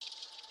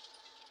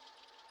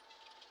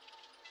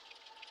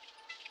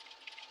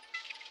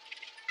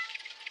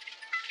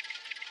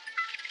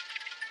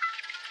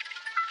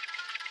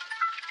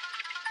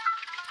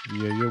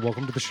Yeah,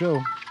 welcome to the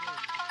show.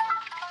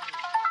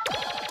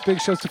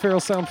 Big shouts to Feral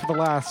Sound for the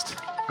last,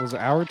 was it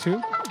hour or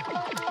two?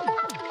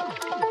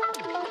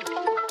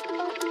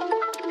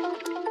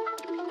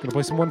 Gonna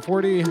play some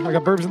 140. I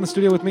got Berbs in the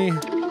studio with me.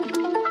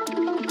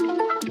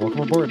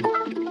 Welcome aboard.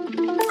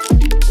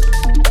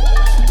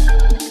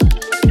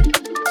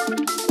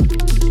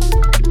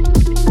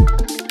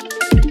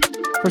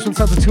 First one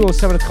sounds like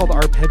 207, it's called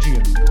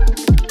Arpeggian.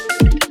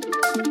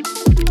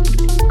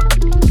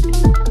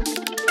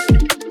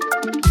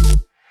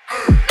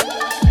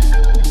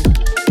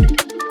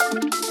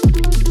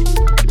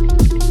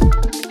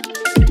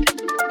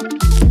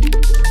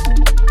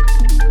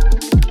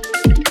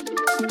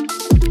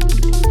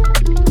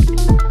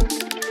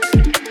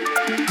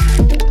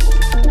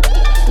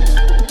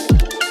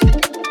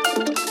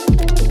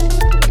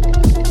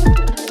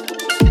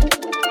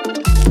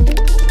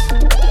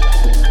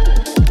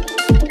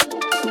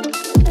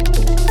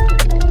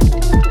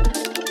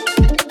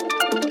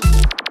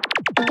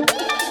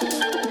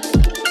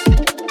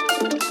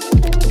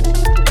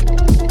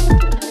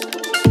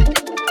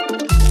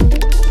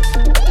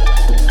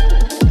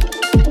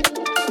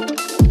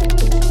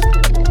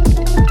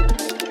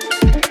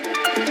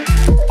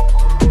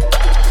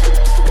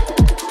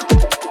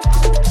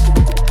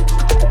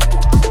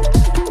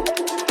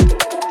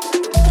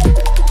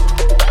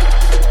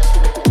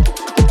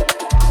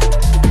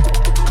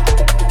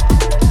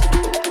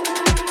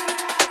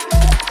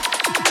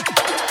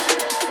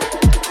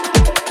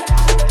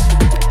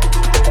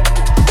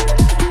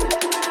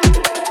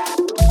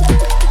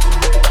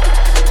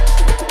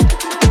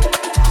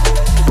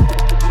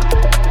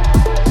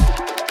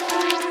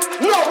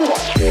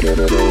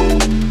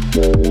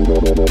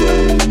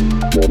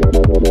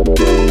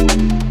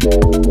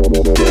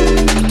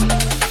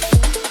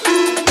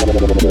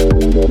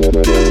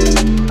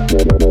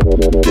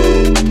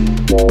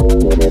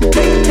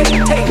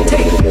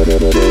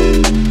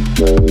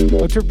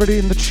 What's everybody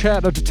in the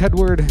chat up to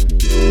Tedward?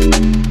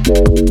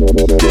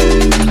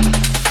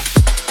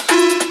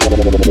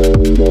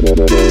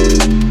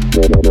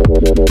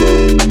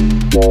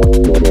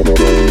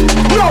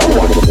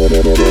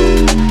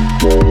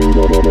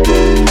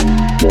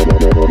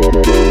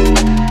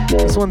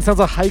 This one sounds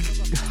like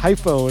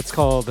hypho. It's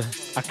called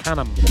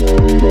Akanam.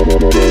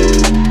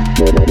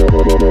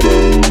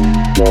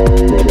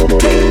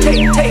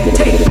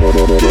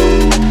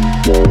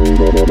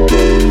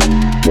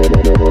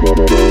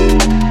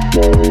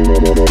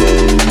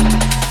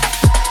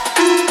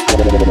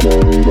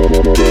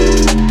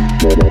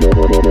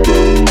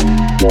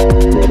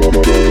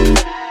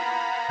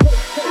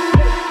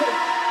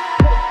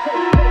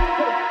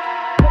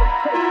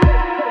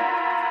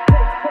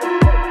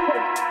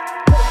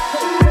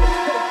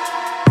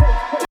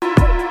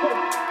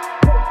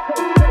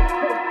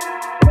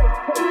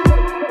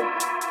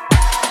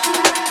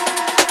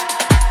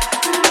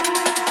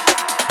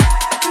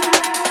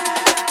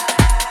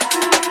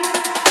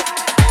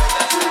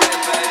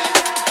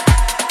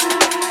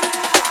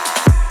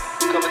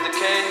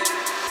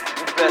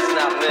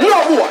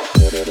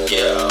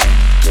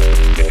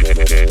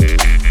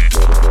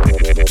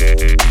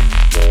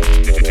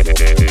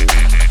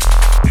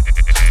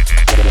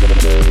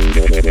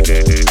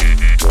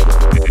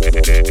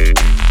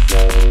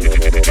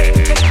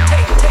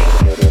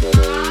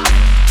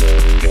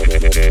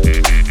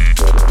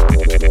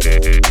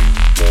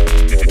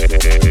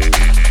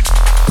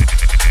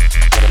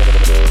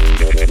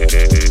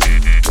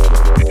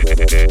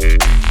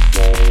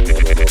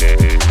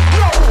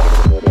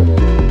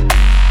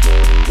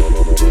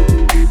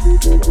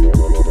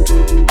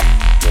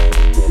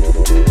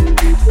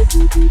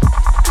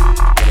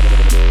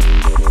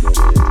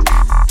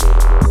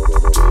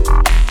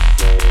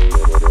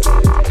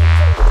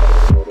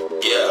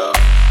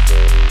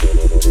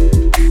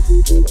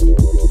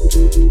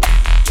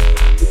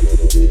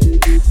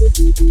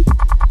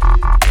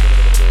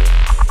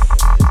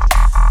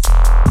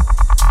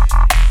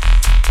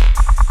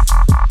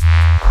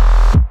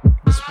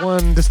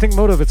 Distinct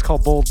motive, it's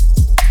called Bold.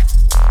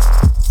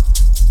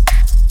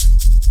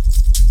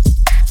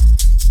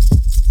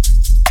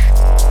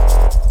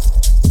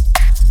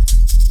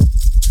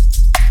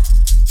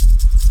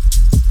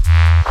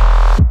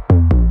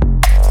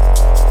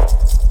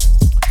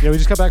 Yeah, we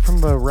just got back from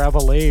the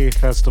Ravelay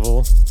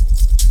Festival.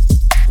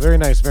 Very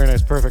nice,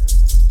 perfect.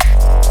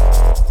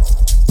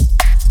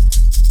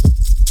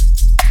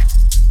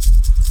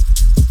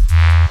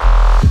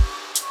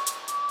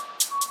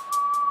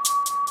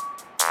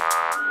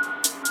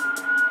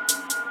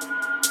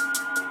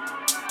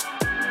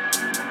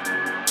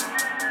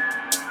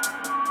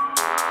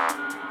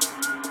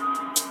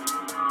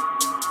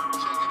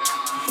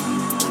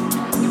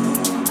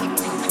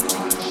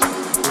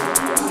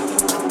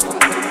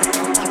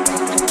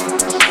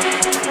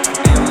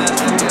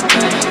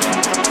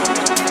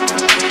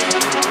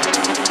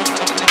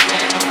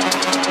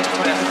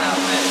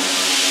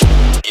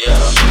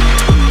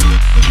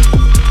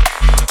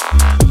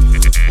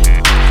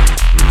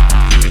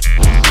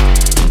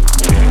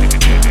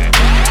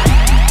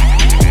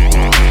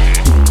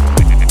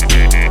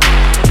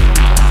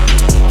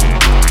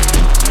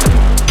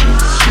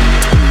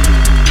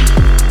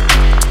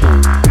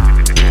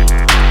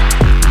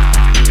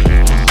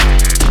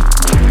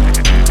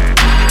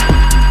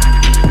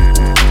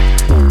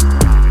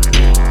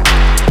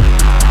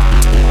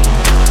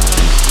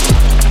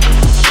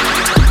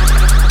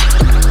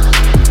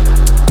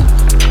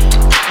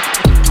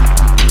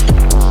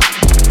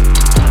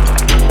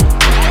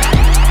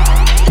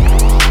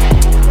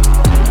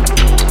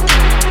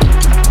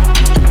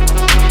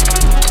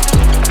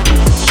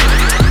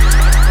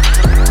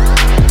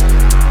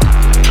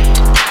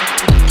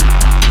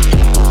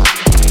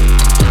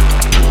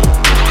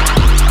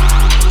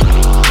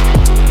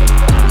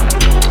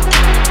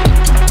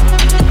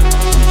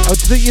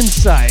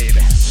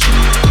 side.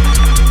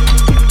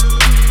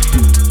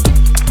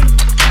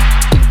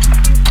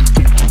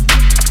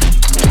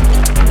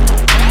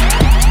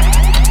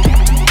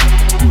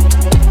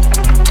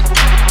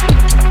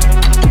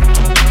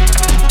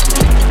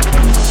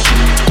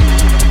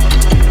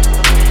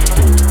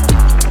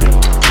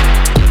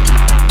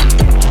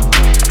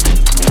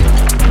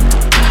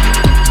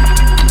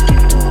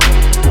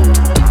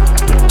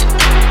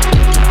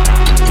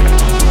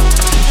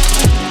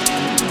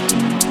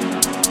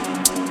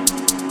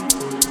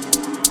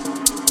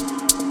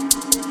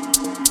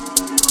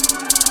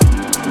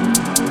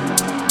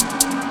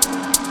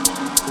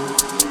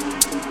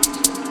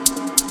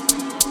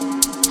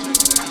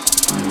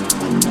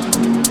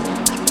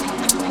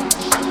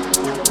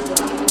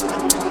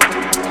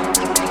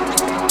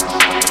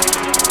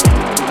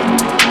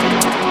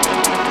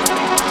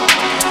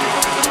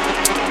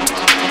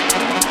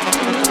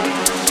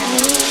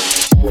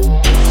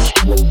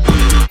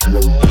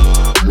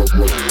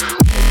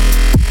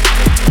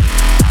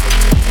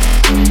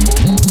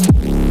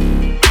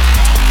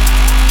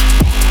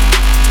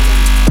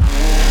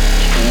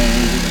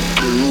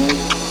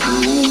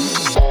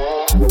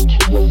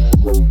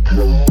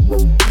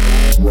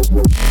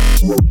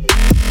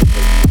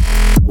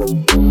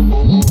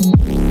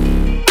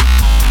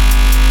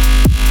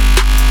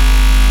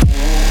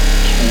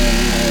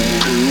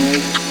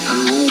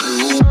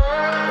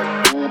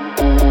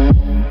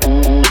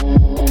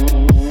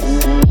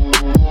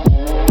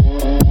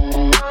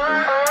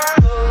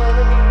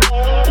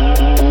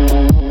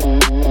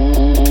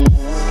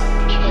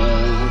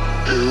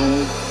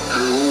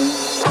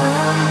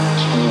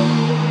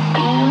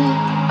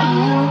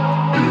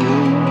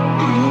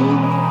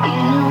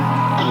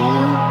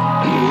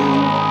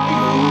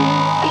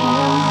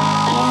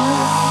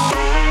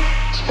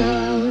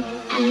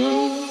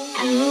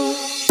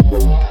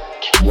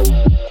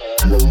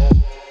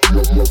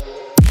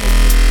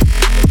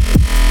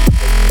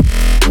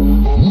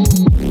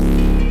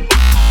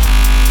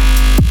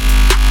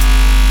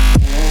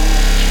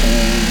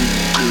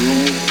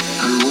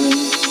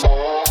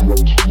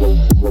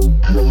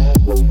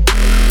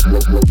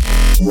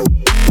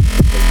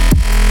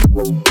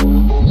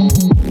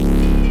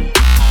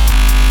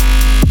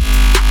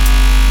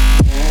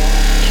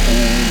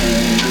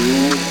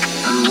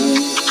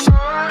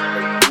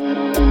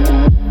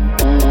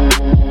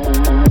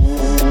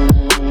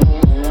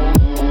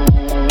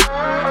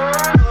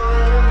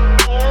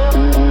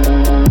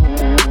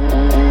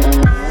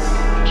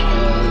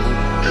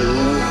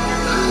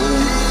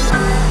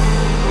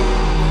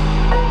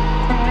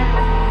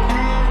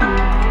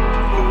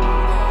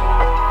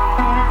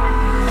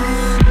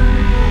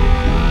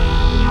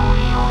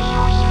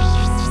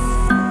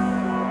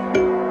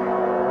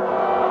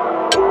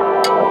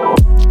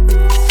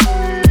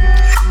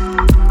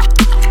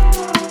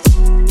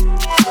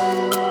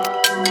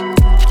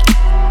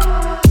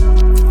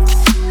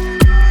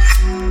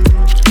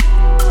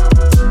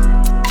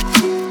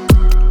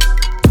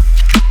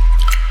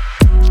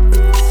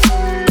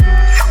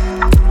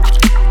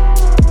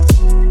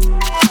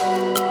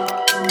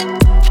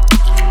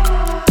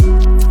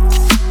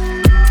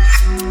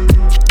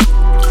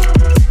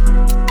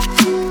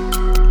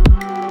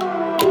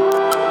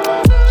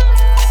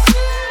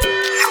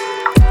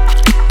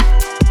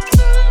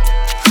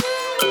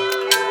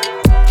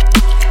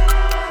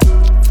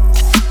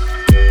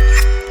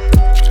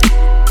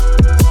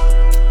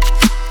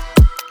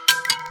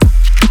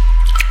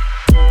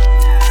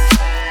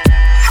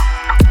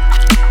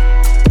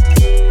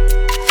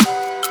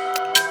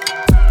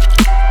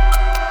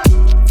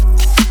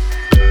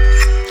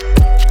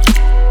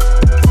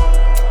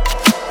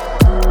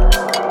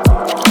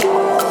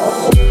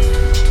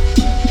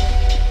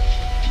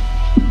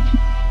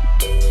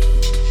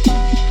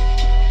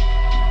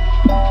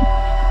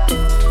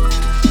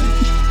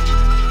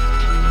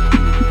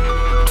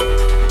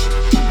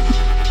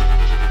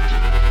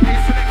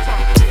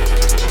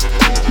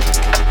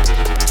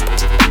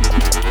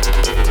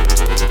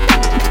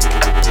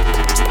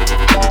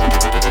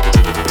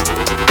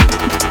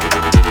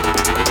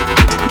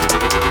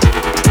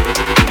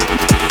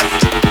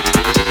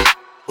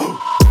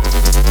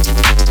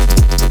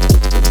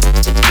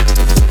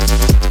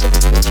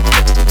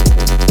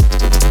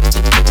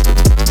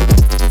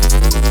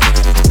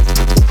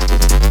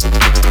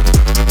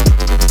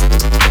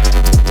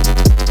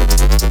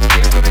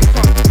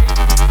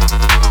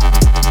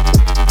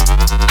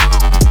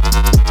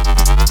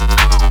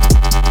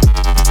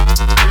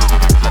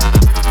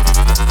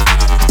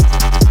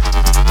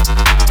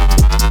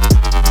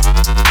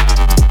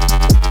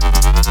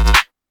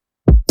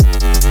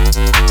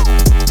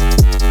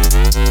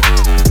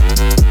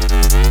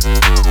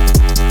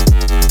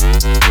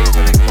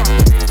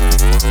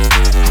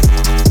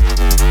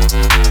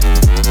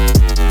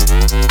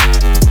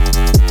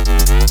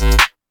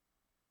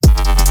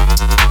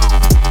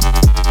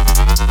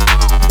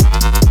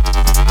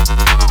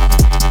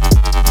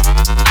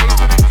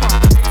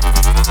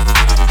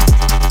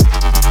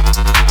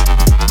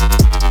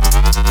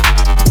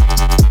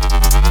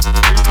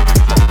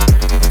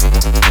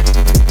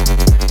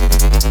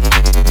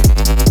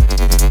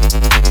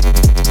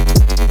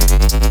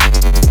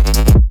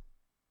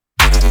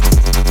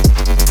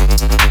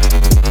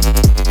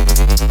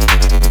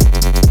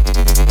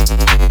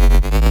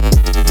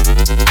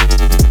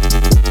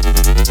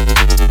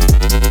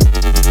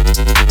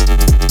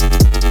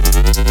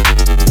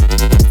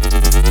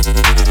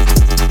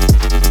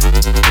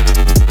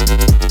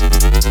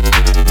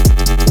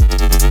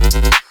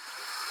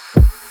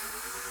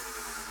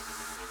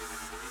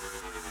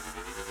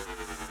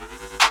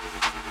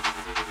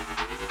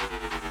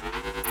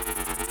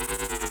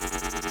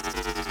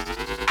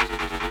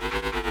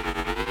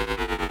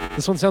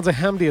 This one sounds like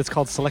Hamdi. It's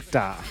called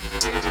Selecta.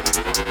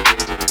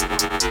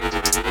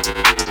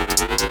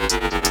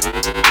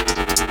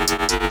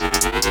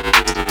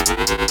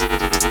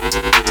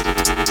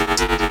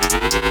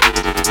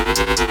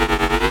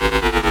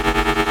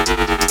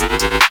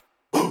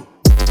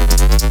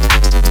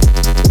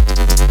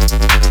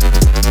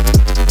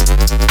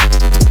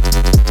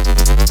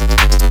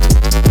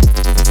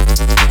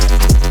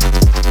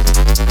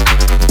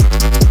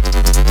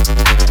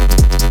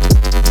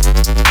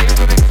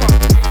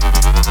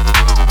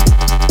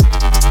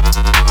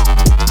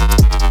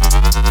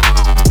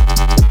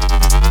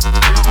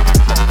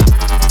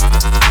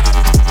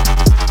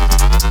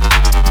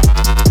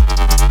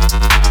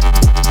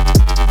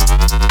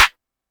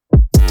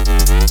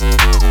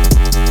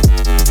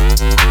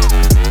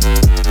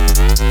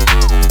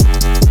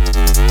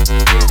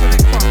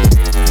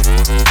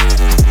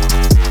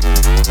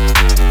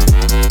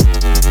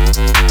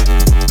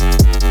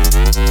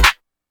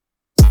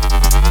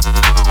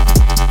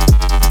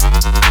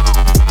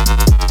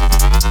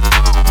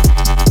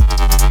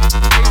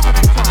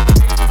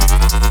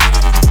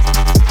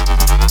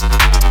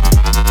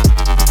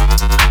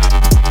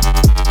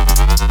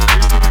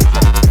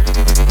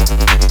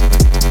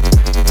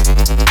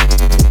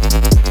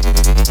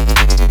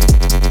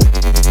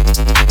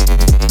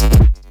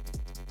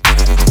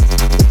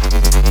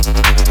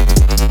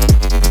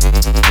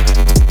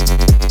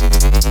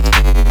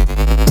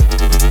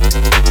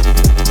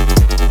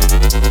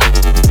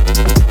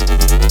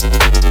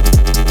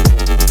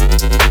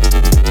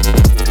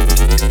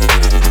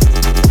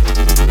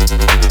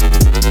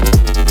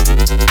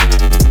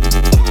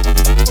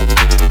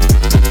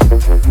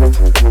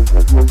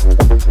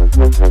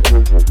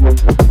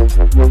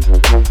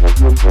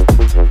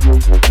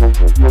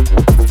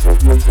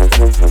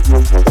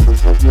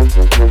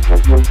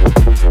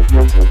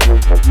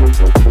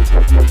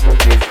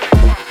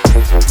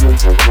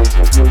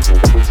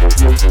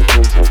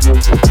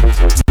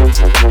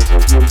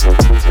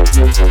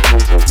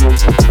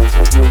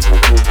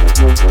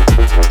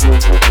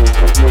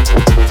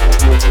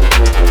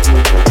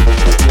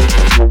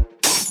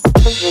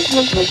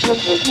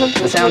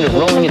 The sound of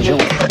rolling a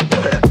joint.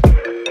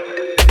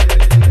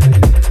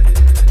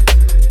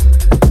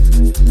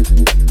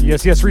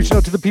 Yes, reaching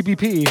out to the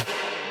PPP.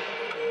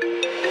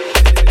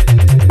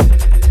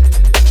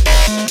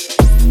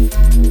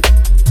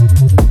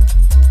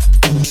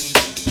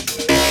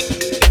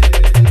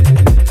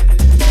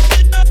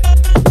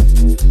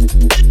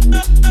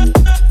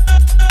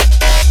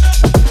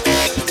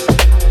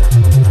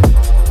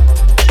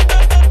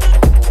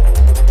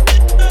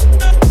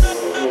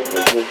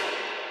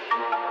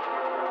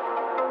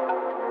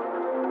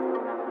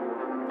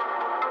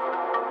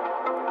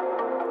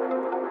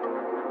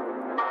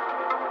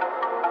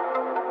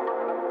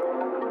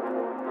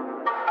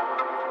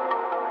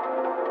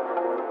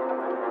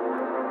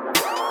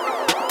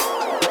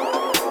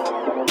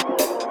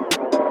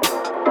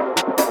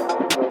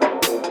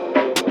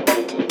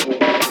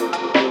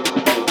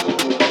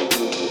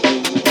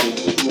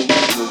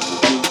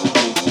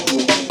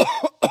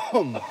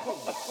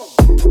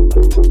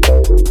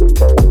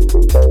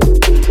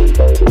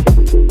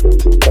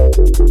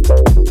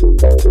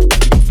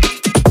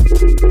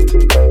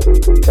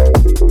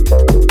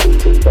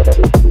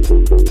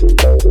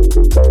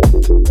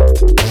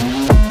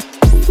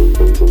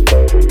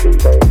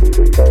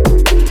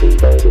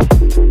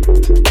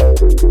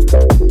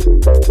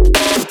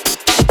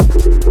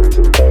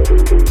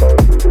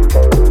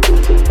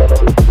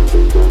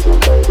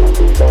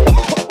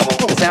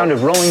 The sound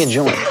of rolling a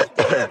joint.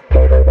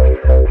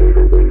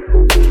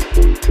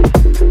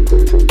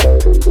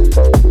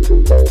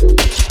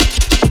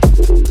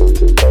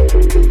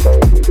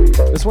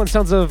 This one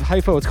sounds of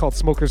Hypho. It's called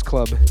Smokers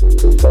Club.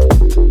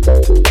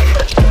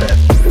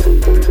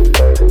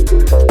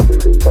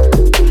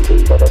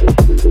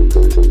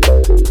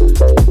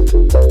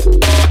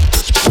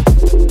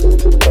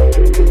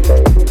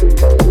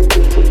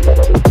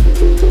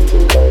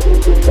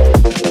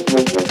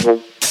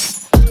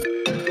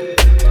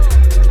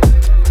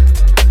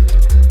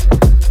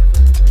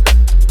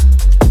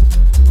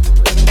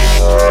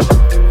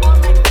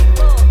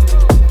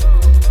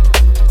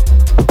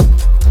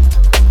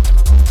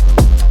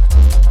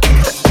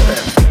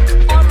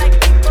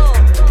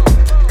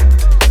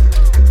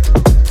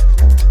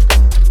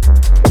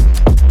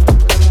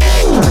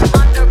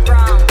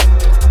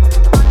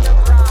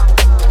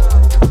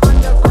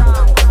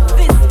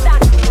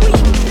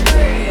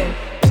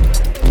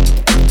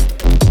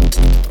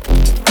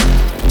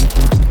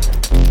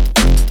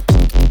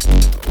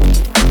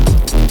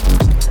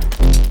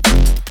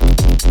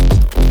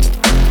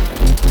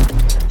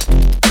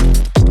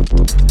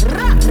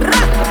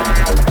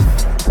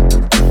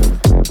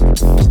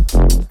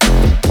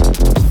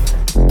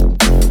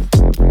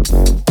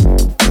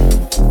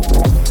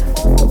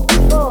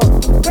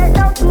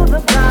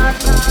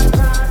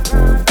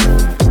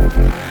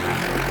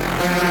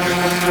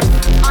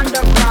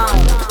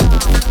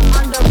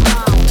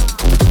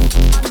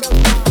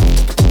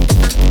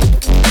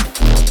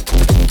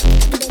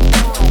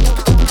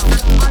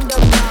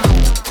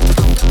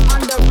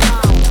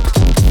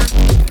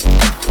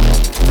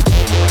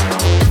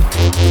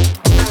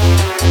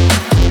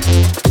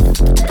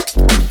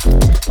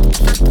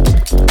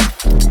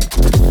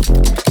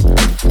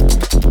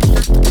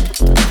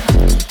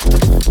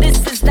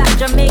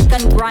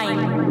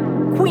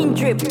 mean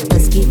drip.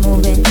 Just keep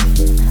moving.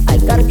 I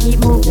gotta keep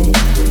moving.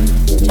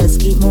 Just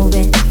keep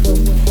moving.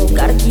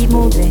 Gotta keep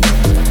moving.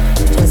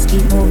 Just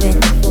keep moving.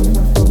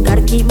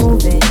 Gotta keep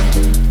moving.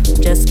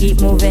 Just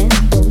keep moving.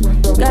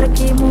 Gotta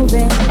keep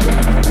moving.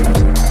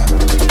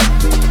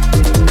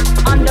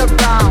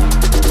 Underground.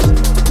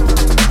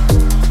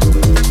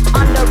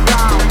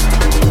 Underground.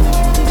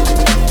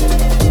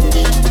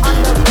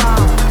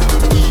 Underground.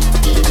 Get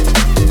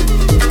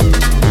down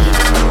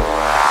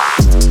to the ground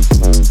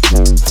now. Get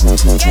down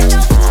to the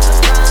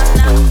ground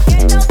now.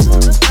 Get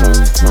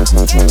down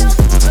to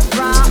the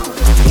ground.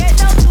 Get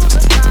down to the ground now. Get down to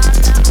the ground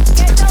now.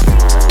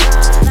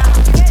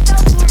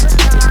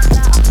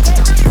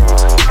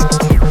 Get down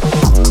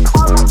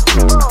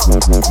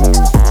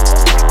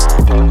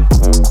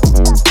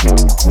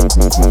to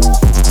the ground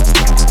now.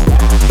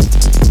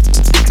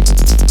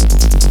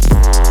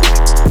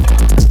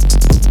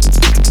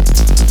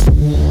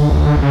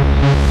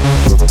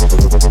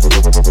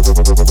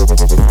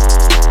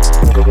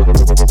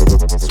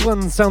 This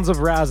one sounds of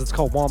Raz, it's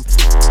called Womp.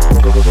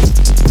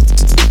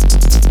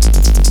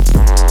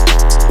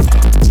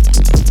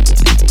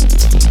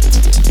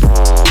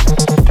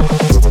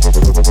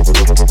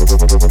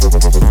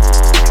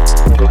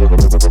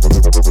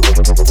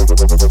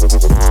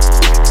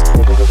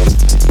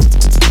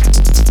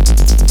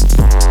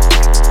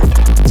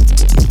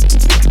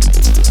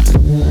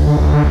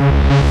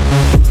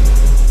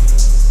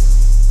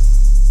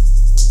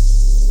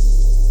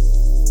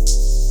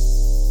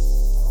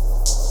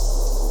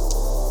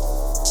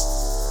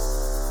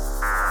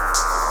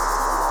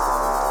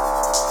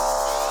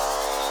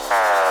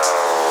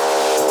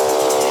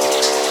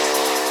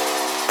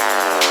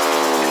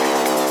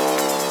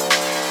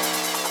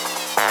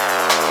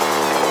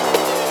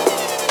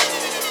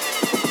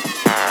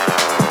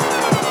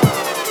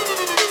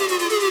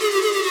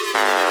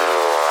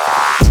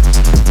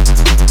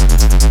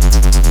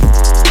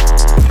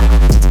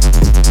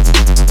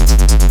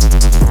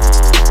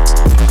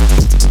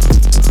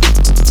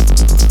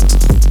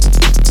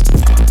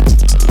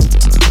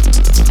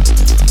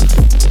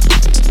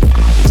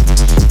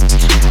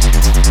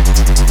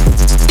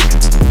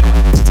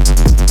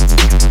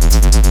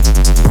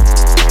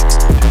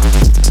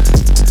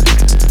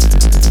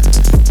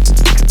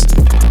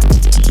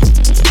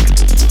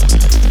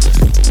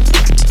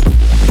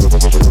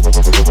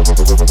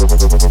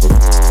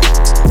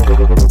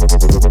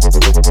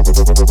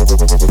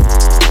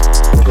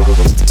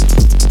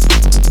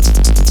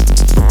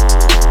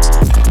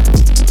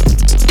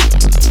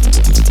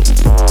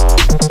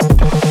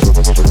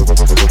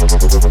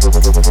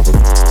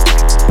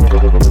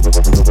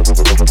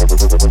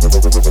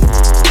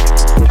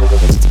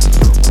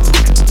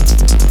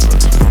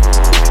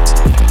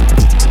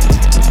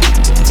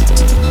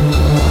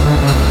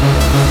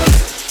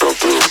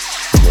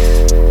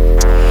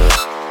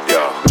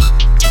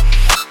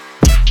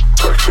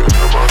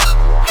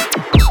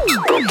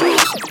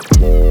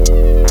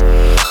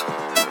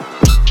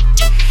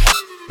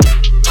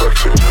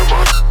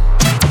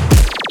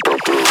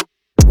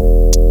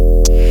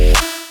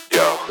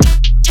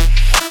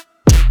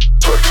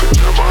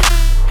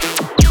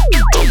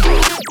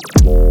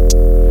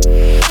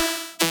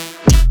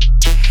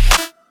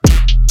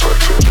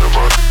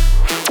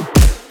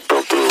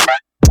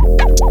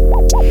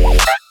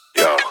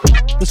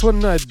 This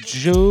one,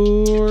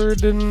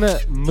 Jordan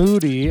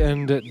Moody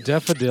and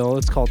Daffodil.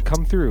 It's called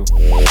Come Through.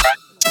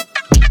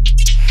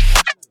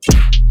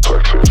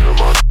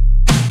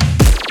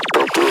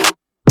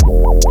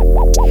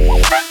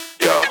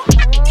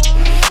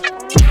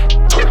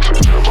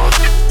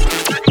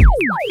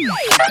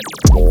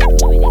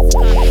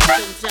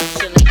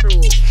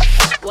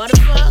 What the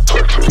fuck?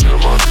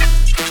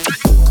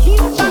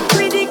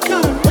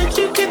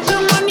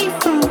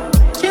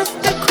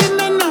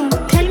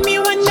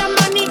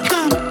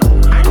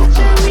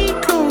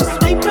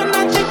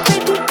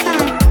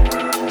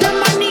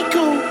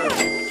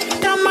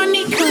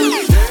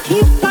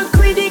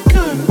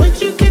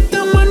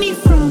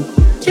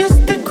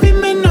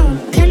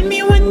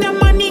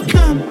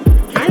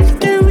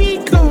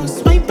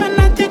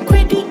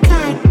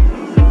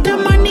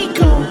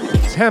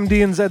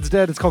 Hamdi and Zed's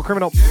Dead. It's called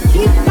Criminal.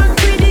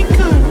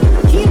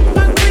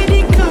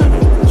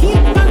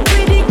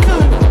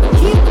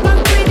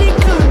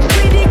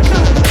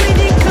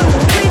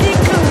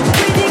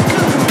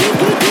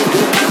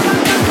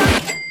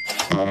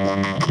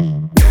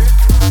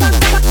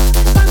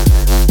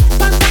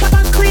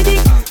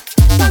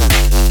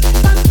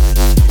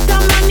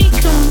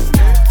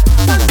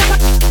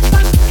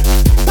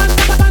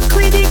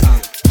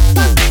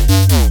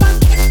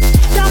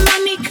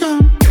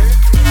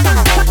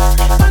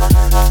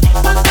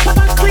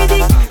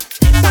 Critic.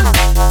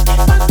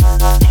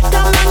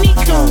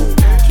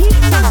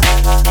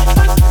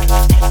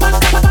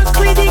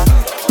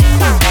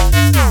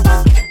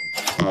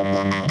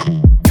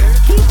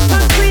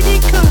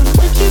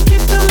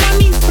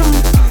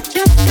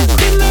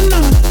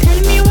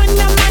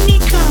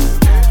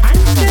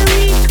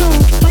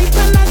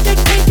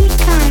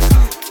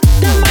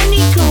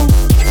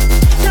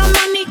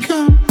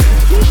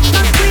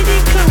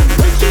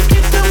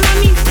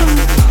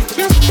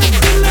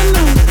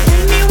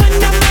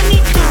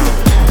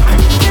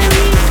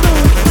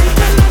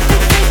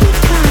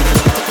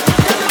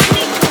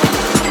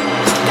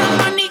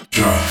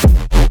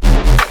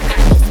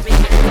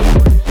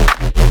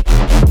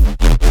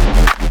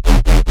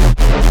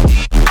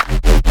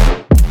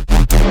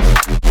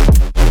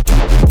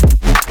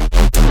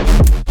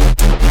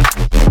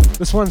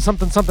 This one's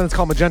something, it's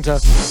called Magenta.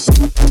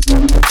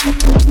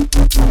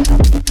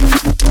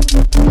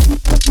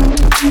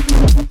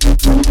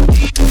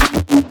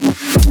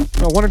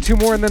 Well, one or two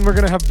more, and then we're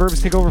going to have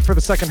Berbs take over for the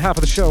second half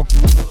of the show.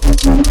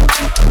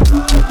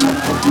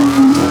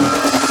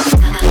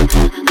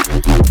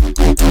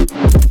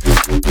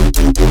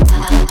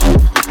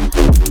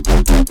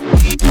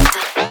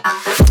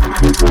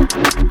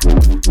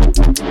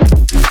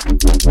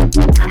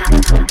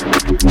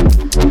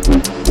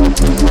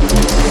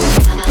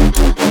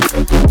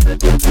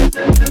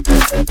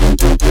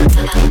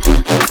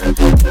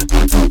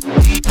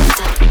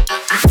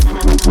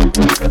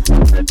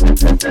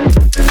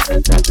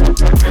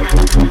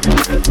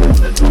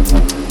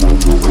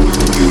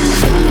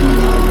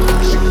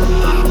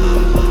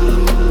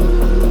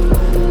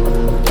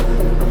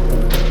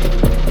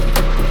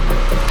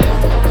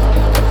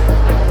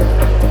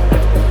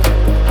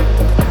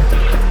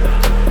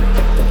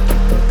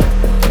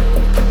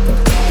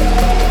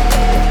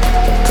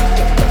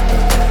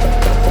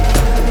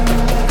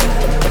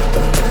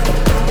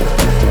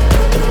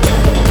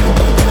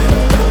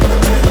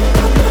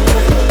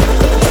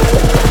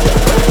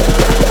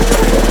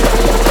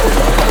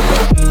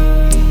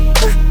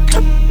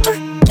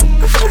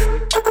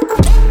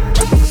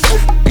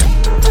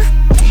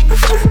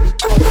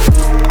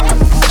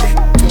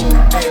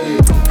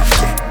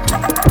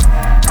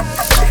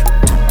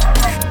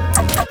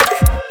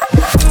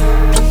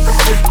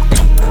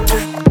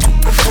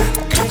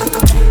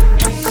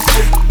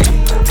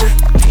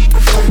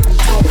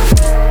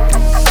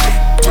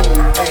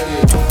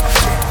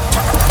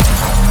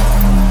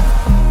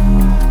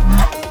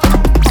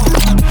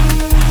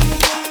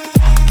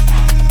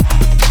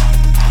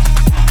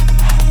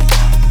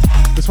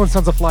 One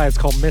Sons of Fly, it's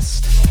called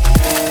Mist.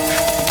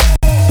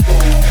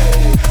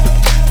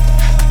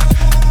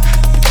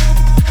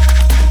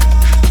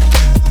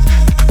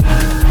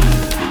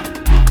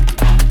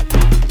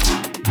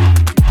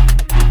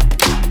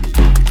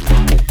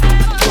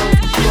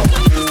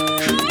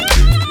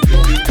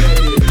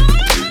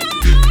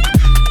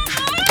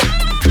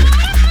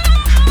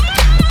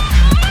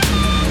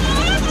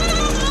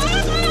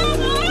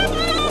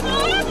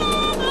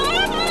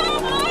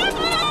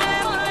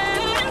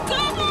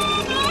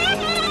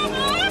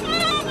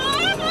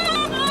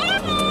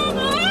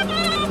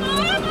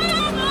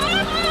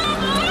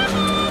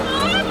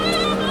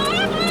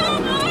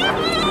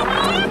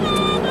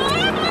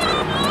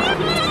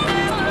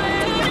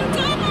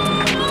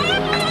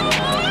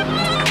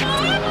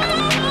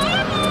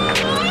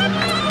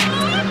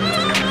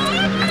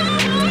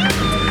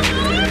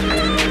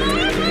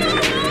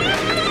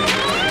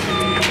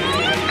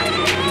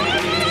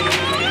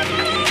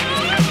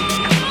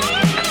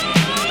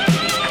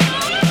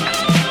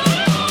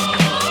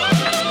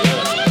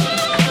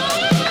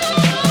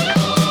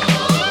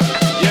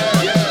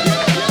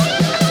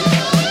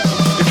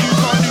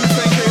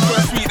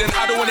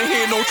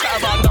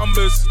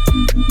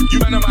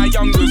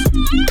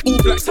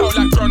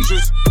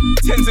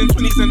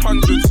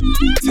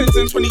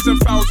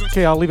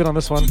 Okay, I'll leave it on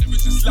this one.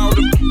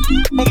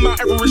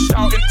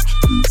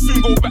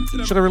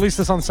 Should I release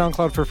this on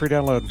SoundCloud for free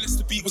download?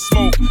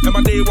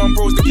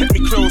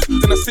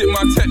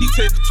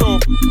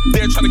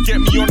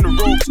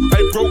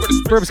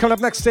 Berbs coming up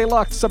next. Stay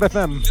locked. Sub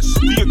FM.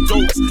 And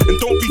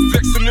don't be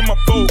flexing in my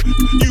boat.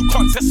 You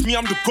can't test me,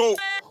 I'm the GOAT.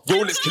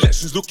 Rolex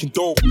collections looking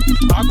dope.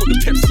 I got the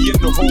Pepsi in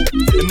the hole,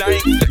 and I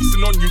ain't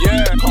flexing on you.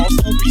 Yeah, I'll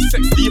still be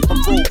sexy if I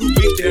roll.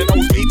 Wait there, and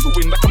I was made to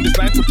win, like I'm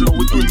designed to blow.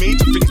 We're doing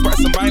major things, but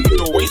it's a minor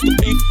though. I used to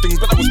pay for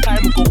things, but that was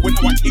time ago. When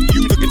now I take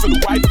you, looking for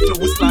the wide flow.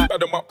 It's like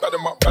bad 'em up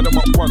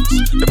once.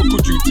 Never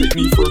could you take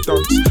me for a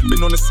dance? Been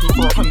on the scene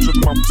for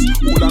 100 months.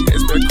 All I met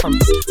is bare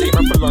cunts. Take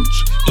man for lunch,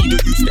 either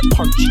you get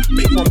punched.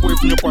 Make one boy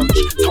from your bunch,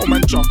 tell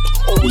man jump.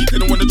 Oh, you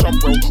didn't want to jump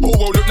well. Oh,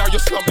 well, look now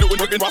you're slumped.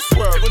 Little nigga, I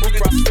swear.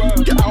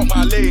 Get out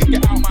my lane,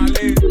 get out my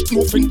lane.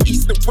 North and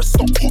east and west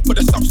stop hot, but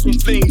the south's on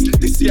flames.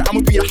 This year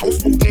I'ma be a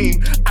household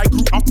name. I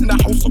grew up in a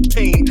house of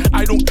pain.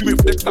 I don't do it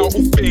for the clout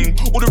of fame.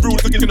 All the real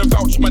niggas gonna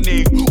vouch my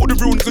name. All the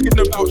real niggas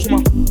gonna vouch my.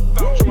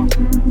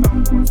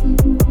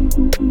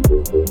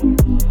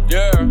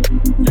 Yeah.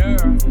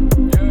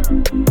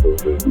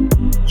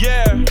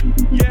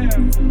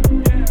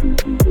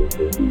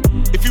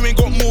 If you ain't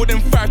got more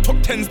than 5 top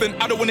 10s, then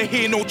I don't wanna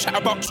hear no chat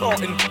about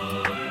charting.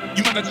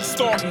 You man are just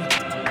starting.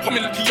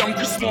 Coming like a young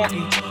Chris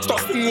Martin.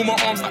 Start swinging with my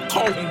arms like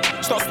Carlton.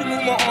 Start swinging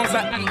with my arms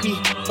like Anthony.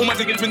 All my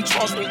niggas been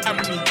charged, don't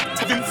amp me.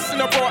 Having this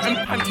in a bra and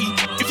panty.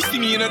 If you see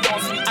me in a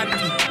dancing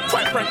anti,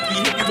 quite frankly,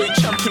 heavyweight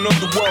champion of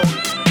the world.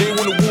 They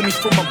wanna woo me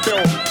from my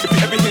belt. If you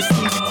ever hear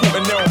Stingy caught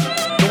a nail,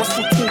 no, I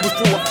still tall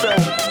before I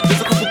fell. There's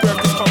a couple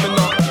birthdays coming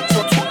up,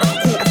 so I took like a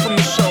quarter from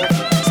the shelf.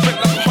 Spent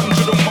like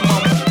 100 on my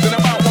mum, then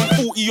about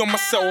 140 on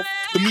myself.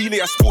 The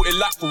melee I sported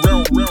like for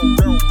real.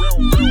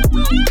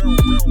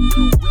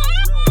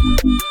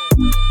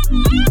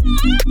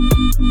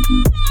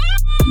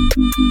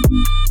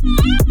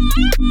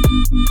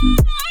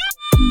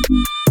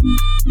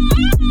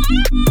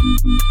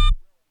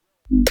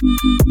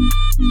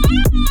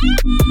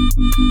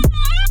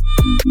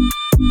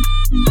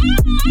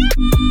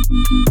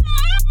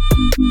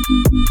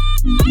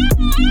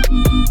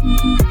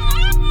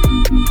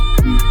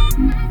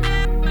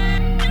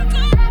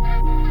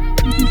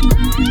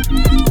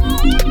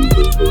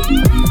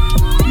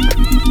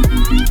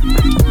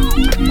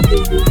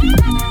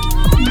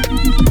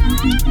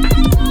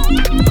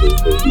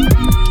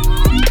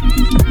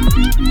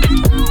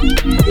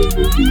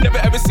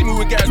 Ever see me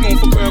with guys known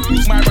for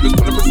purples? My brothers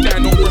pull up a sky,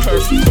 no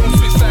rehearsal. Don't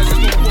switch sides,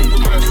 there's no room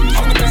reversal.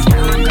 I'm the best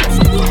rapper in rap,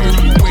 so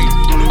commercial. Wait,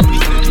 nobody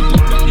said you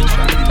could down your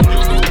track.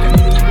 You're no that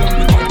move down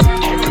the track.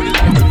 I'm for the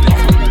life of this,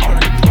 I'm the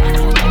track.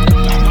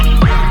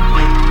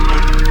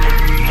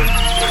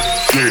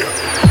 Yeah.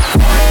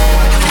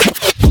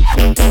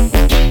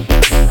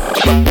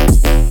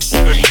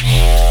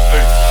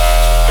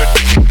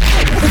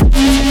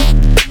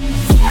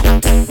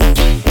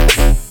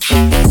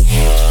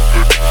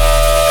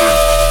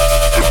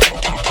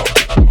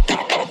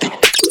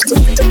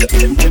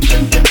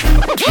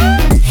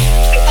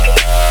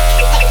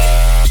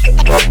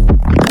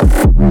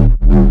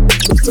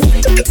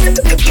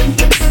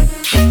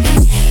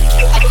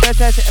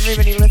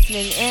 Everybody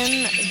listening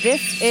in,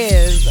 this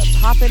is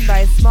Poppin'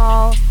 by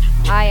Small.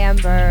 I am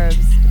Berbs.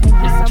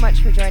 Thank you so much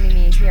for joining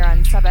me here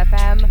on Sub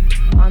FM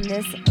on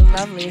this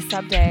lovely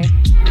sub day.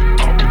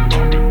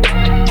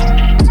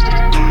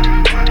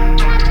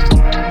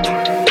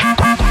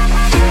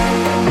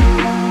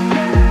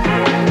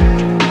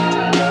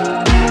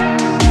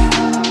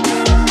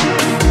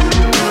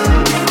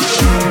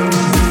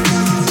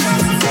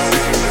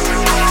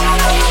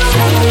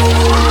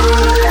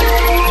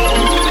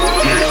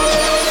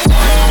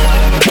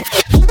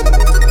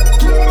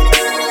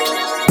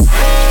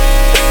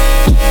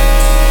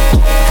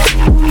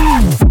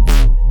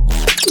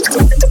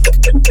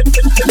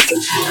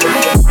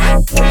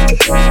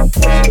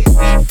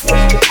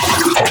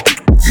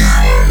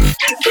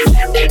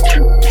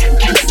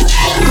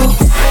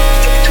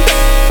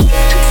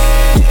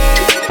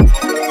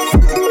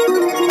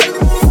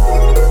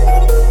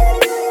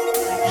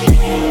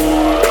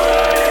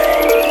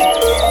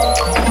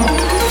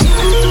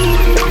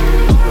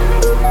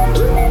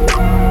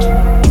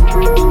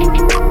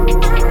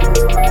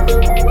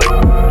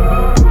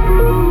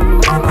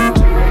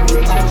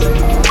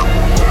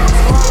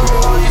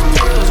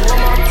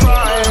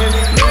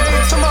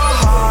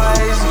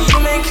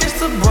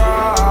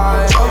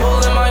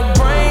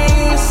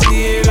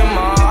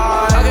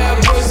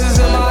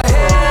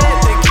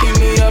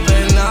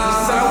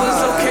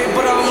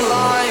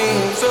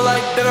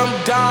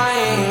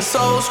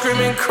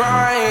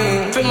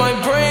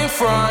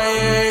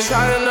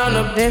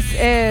 This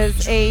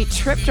is a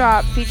trip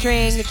drop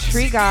featuring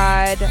Tree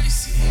God,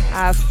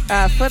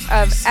 flip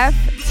of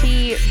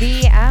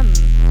FTBM.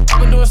 I've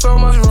been doing so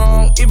much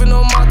wrong, even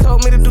though Ma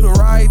told me to do the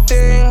right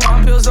thing.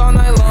 Pop pills all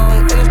night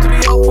long, in the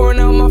studio pouring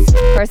out my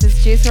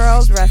versus Juice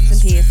WRLD, rest in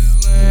peace.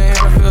 It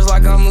feels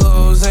like I'm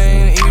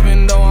losing,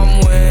 even though I'm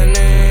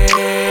winning.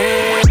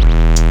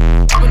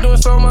 I've been doing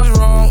so much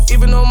wrong,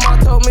 even though Ma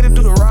told me to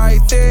do the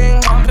right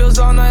thing. Pop pills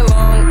all night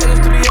long, in the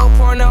studio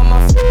pouring out my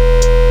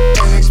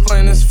can't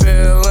explain this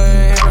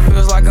feeling. It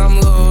feels like I'm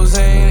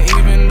losing,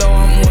 even though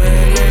I'm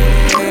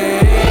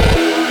winning.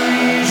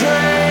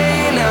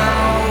 Drain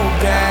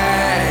out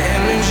bad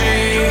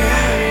energy.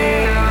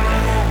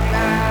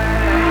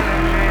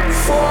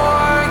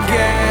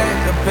 Forget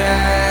the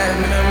bad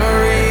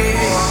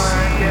memories.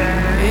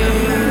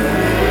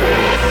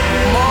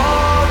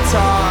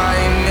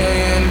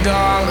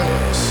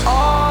 Multi-million-dollars,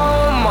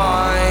 all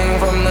mine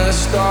from the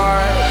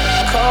start.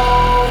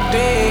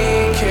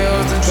 Codeine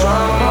kills the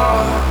drama.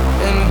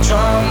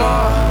 Drama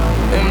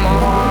in my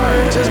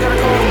heart. Just gotta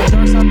call from the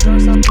dark side, dark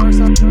side, dark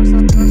side, dark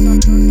side, dark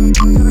side, dark side.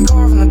 Gotta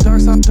call from the dark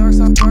side, dark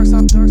side, dark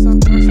side, dark side,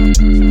 dark side,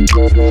 dark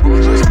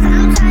side.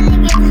 I'm trying to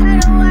give her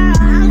the world.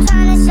 I'm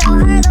trying to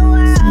show her the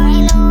world. She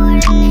ain't no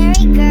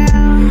ordinary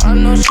girl. I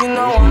know she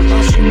know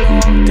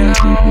I'm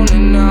down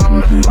and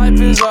out.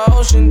 Life is an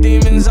ocean,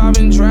 demons I've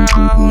been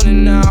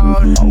drowning out.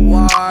 I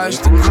watch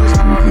the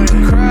crowd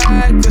and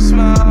crack the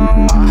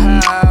smile. I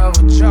have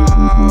a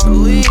job to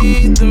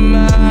lead them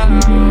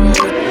out.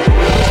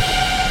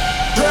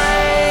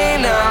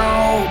 Drain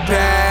out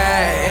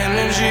bad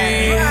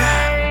energy.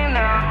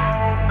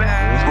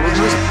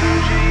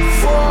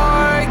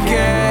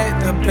 Forget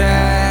the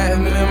bad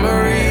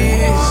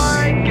memories.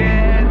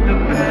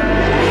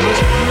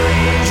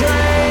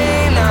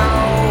 Drain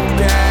out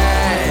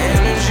bad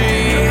energy.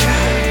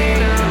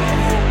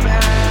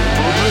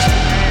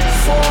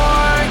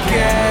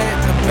 Forget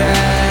the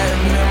bad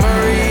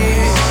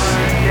memories.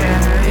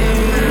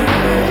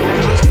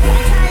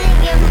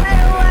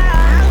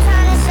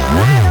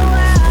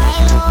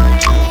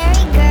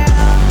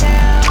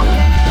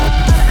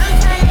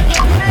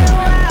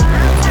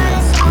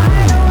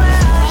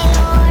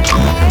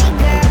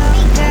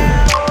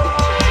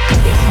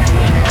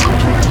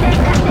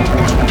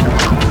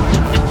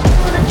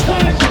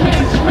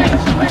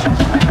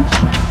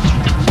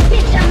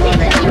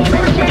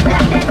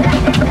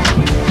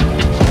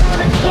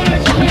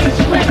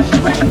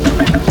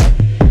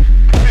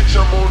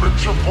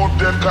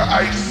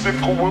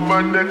 Icicle with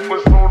my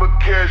necklace on a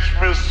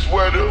cashmere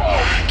sweater.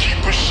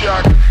 Keep a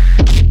shot.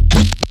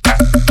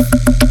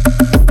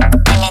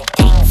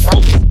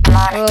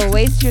 Oh,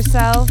 waste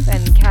yourself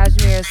and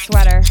cashmere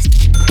sweater.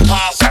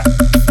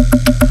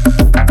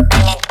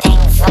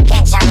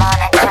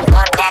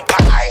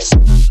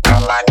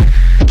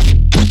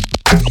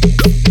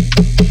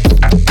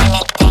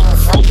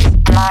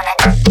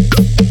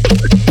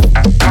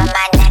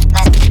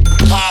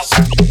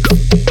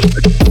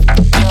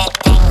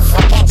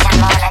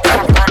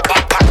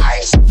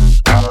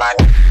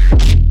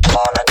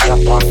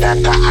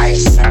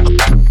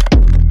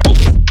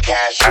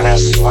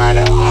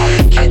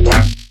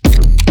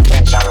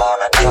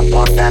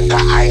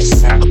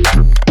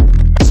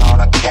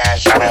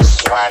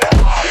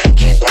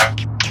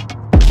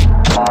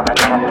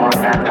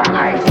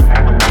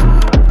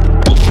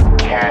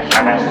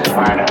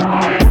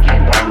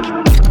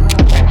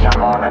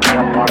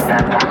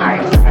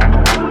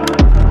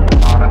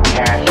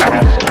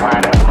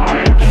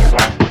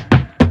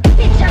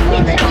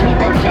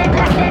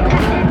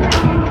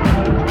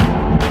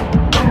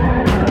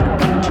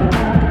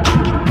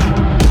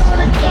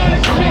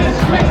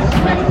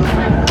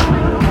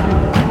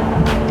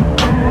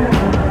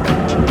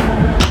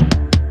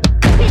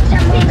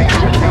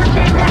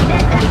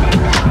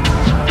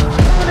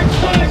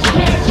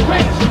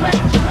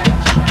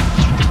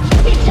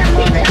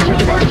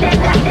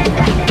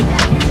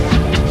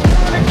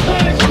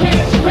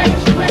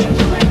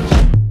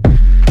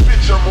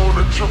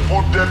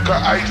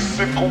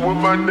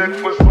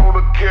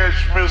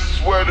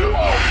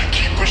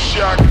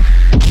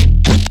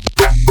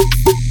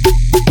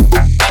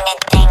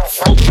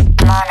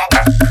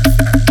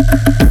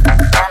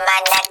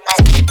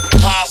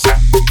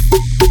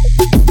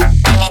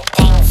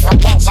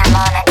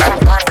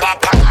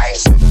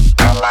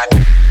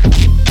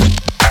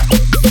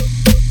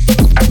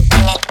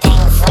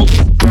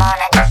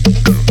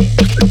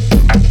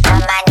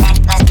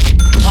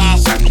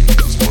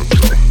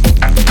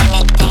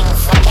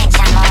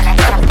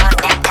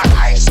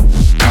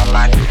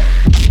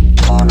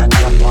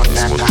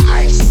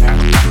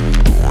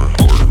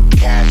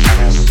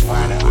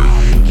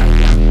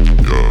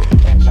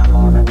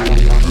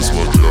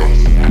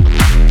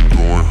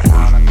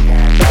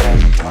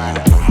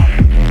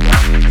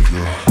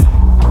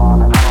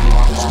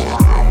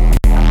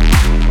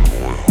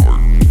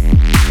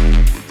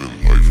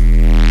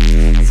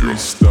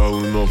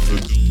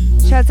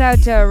 Shouts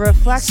out to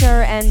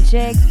Reflector and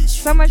Jig. Thanks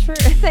so much for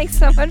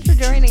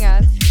joining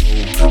us.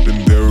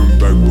 Been there and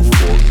back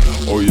before.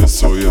 Oh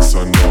yes,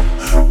 I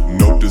know.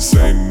 Nope, this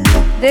ain't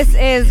new. This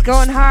is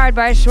Going Hard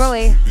by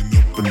Shwilly.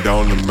 Up and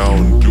down the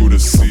mountain, through the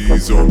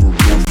seas, over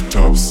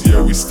rooftops.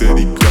 Yeah, we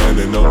steady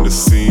grinding on the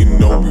scene.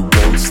 No, we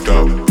won't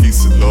stop.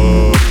 Peace and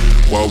love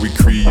while we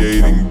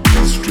creating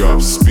beats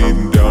drops.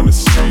 Speeding down the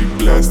street,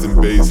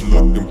 blasting bass,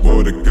 looking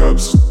for the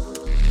cops.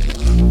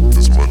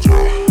 This my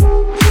job.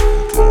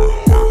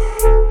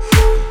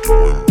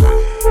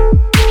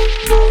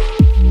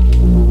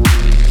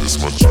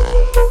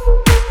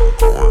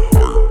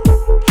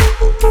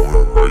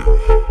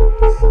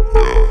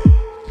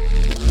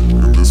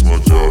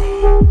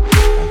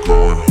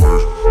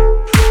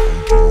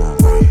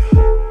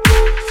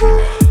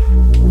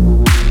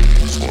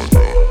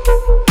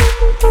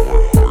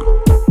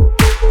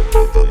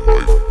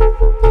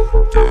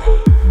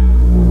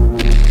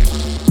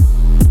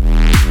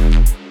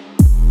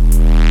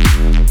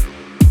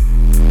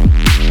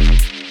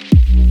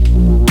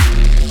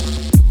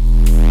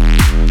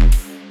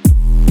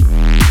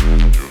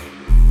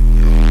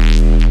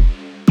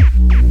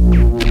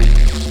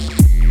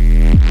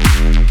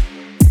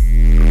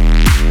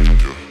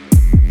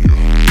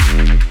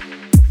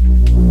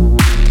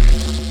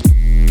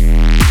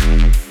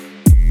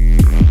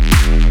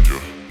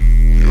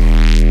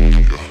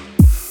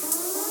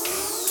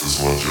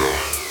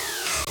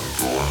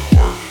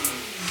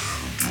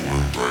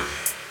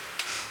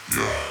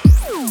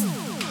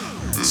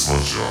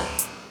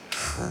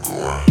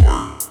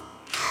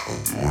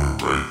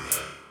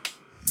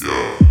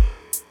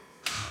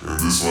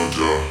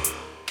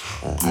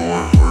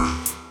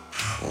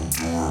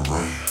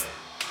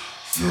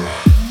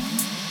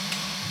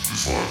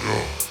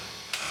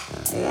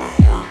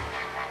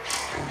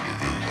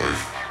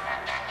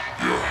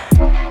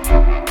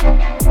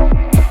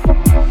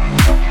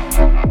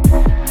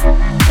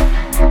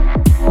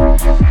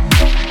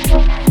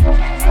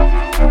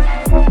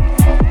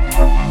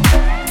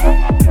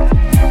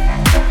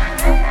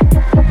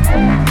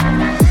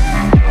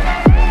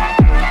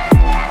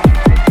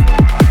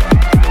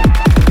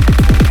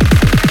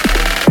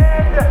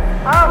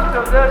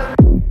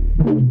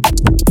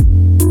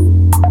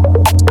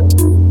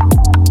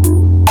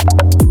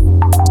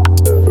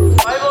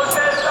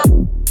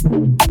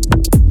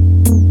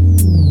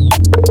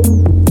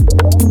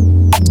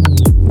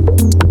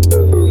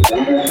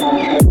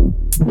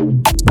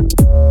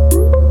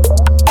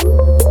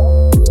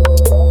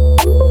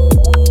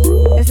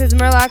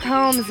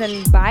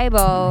 And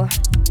Bible.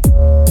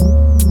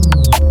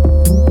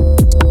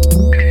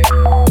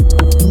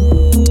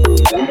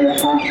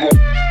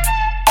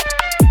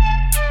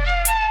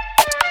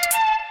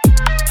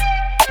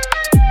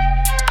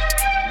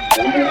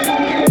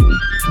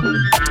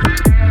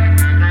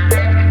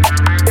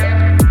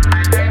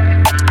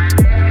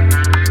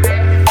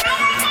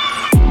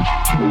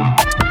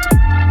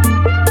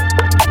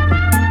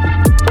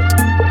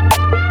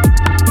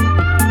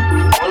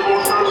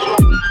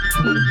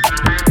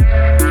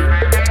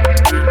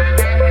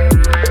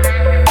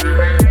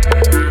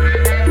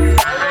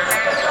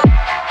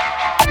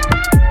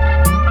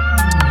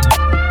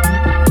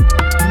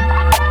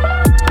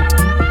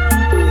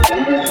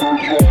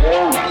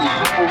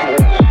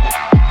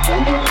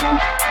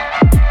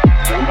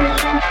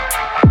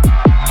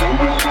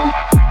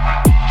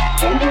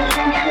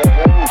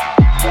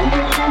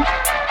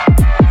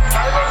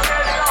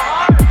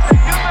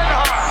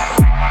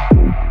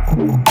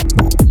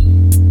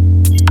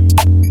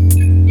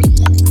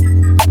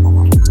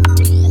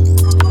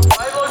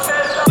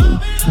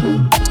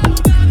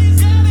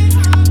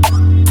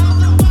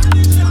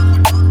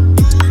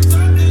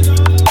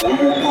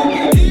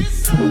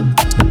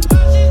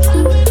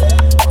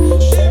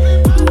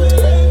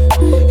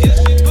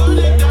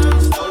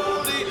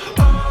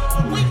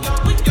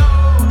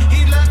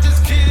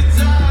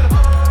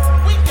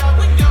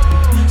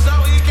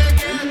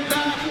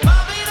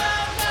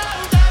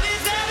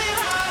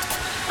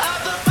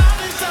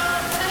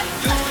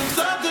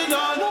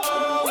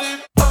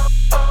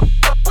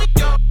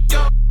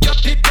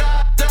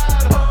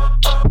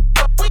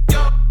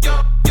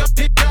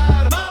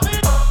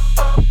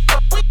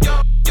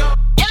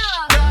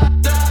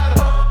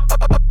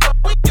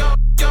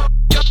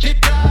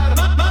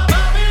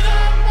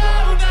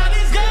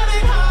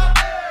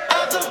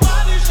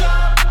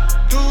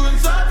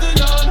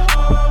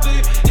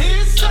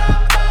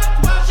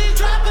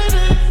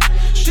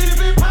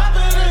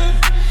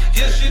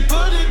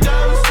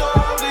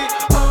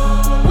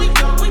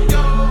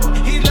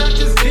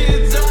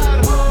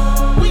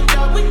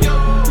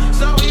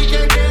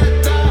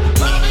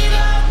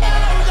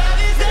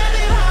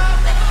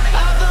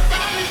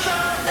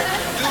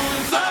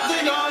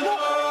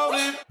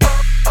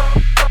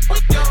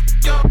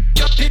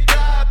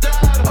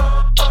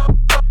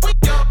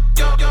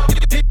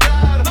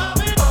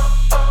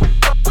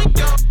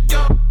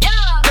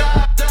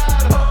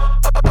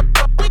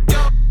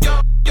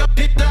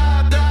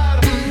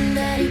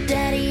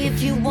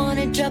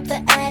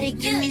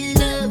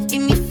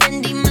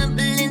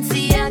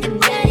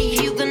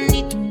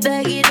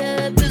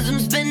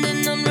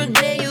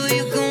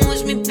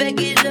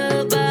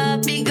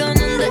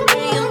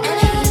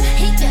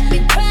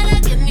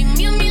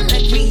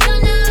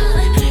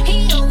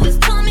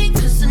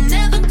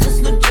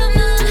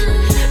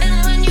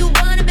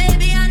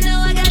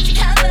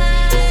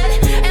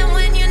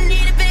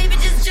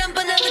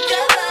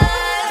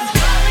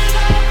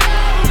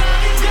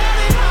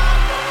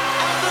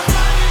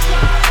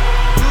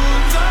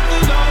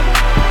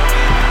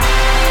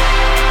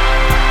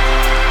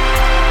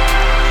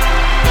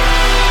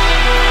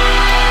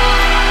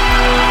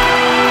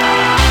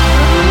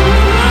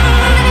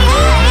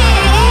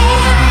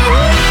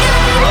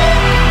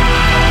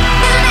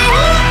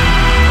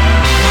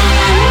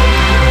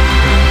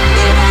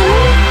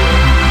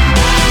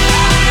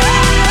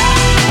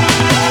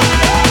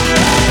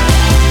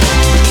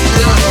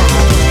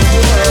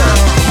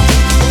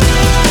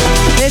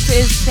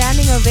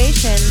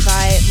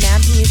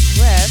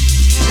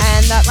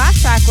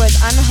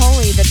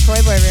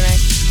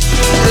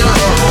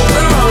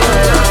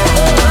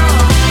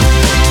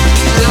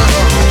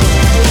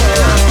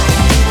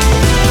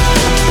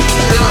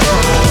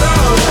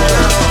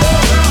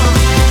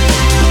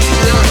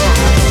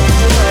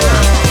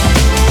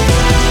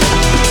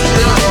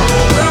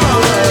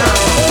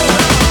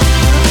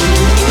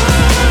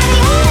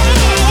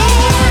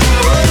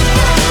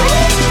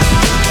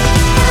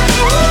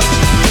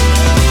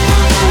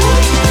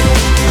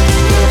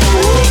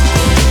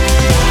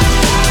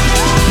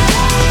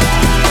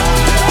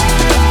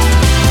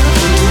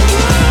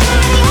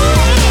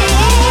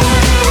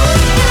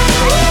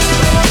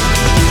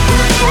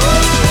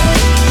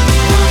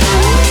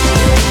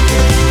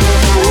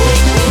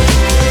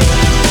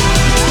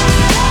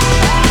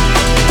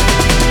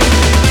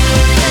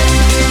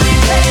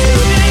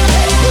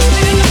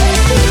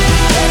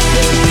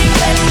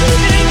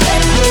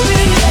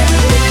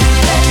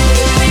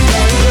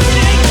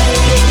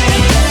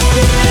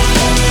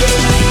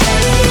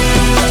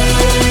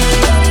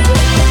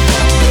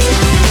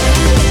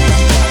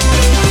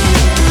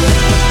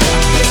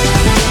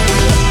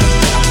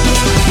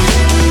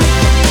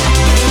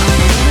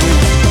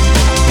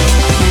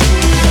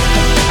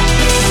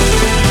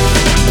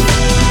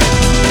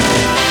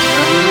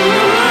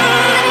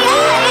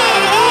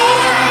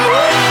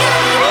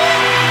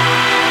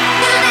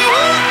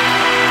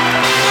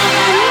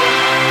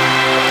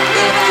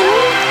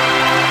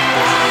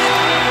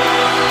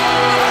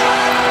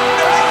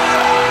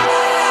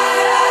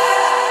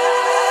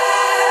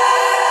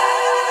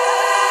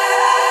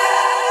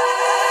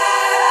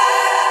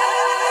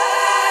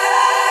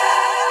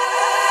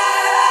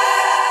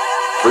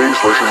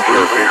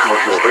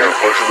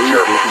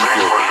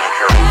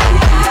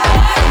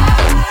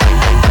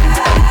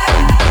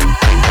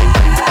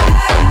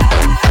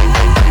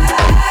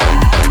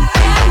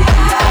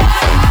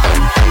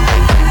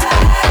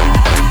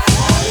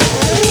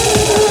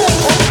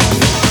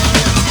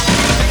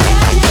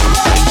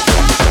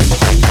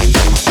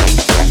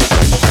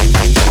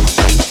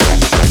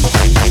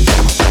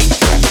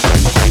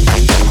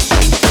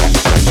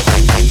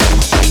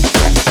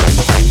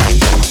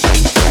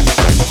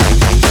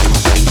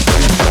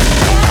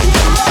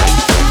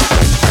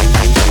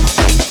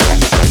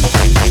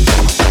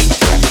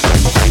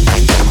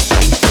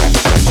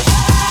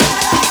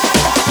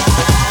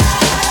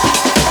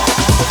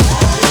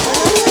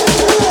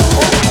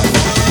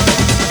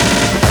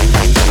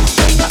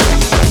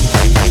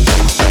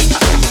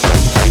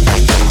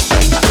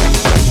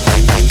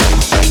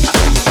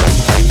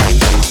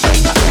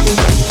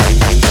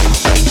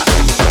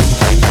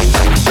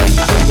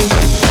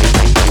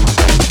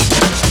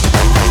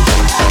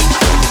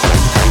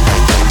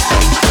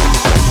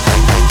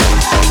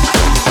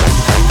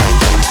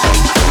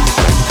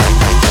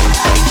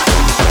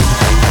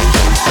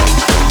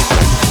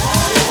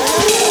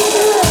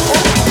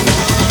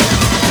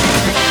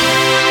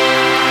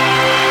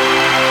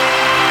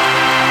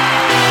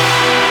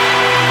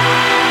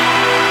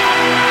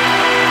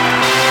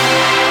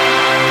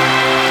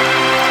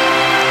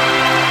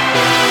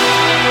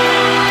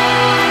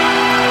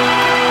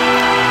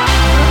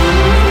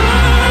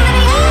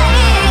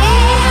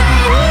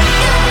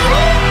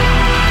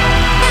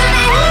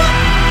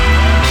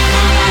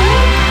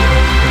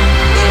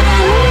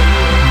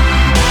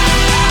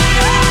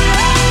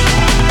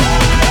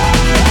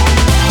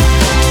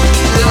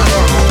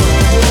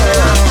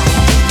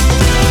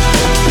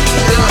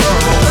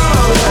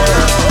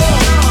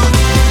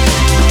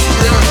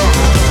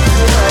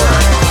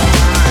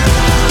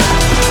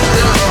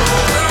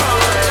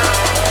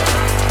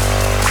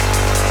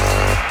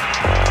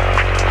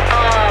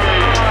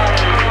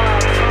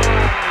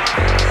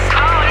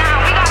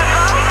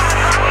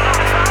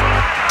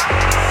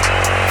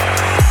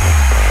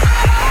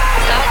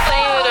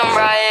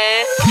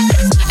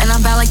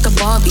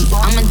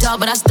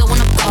 but I still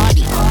wanna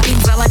party. Big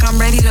felt like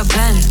I'm ready to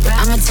bend.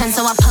 I'm a 10,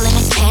 so I pull in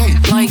a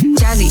 10. Like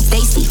Jazzy,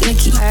 Stacy,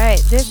 Nikki. Alright,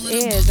 this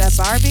is a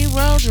Barbie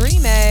World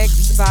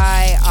remix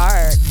by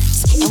Ark.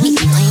 And we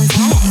keep playing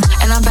tag.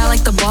 And I'm bad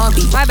like the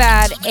Barbie. My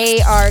bad,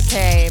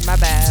 A-R-K, my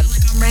bad.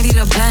 I'm ready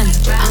to bend.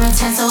 I'm a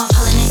 10, so I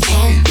pull in a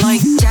 10. Like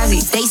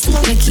Jazzy, Stacy,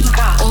 Nikki.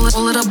 All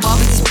of the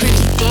Barbies is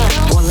pretty.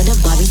 Damn, all of the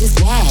Barbies is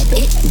bad.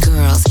 It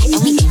girls, and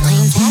we keep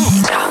playing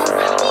tag.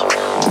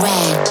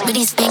 Red, but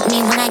he spank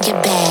me when I get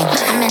back.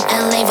 I'm in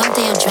LA,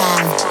 Rodeo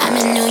Drive. I'm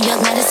in New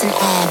York, Madison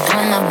Ave.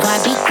 I'm a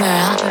Barbie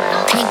girl,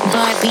 pink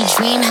Barbie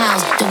dream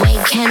house. The way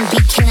Ken be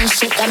killing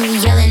shit got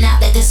me yelling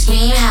out at the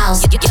scream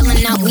house.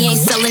 Yelling out, we ain't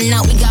selling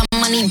out. We got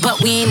money,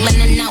 but we ain't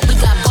lending out. We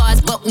got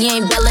bars, but we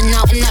ain't belling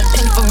out. In that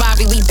pink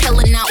Ferrari, we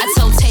pillin' out. I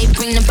told Tay,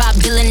 bring the Bob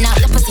Dylan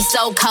out. That pussy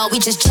so cold, we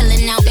just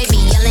chillin' out.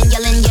 Baby, yelling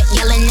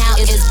out.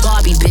 It's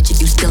Barbie, bitch, if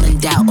you still in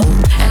doubt.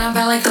 And I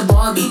felt like the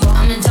Barbie.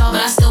 I'm a doll,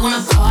 but I still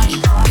wanna party.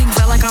 Pink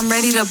felt like I'm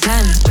ready to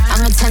bend.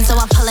 I'm a 10, so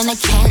I pull in a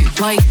Ken.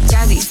 Like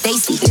Jazzy,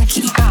 Stacy,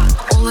 Nikki.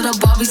 All of the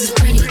Barbies is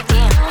pretty.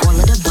 All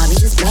of the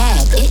Barbies is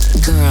bad. It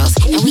girls,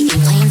 and we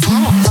ain't playing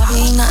tag.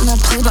 Barbie ain't nothing to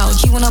play about.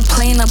 He wanna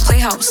play in the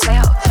playhouse.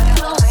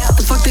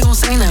 The fuck they gon'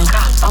 say now?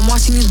 I'm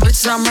watching these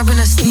bitches, I'm rubbing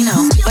a stain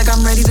out. Like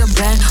I'm ready to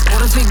bend. All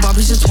the fake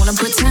Barbies just wanna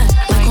pretend.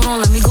 Like hold on,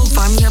 let me go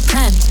find me a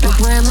pen. Look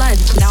where it led.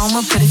 Now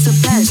I'ma put it to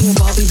bed. She a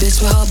Barbie bitch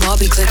with her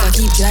Barbie click. I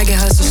keep dragging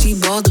her so she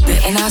bald a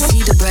bit. And I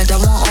see the bread, I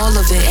want all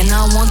of it. And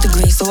I want the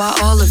green, so I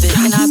all of it.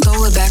 And I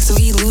throw it back so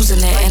he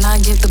losing it. And I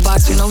get the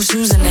box with no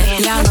shoes in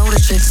it. Yeah, I know the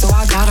trick, so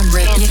I got him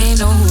ripped. You ain't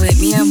know who it,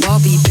 me and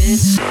Barbie,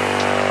 bitch.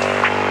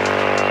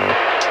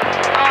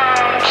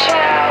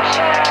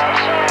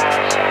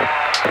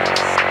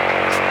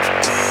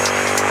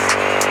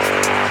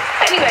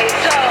 Anyway,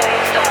 so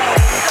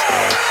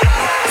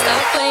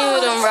stop playing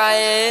with them,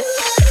 Riot.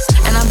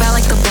 And I'm bad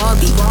like the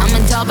Barbie. I'm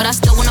a doll, but I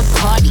still wanna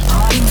party.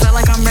 Pink felt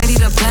like I'm ready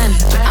to bend.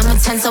 I'm a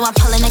 10, so I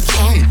pull in a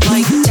Ken.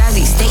 Like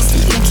Jazzy, Stacy,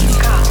 Nikki.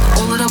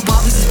 All of the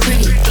Barbies is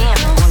pretty.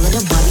 All of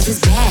the Barbies is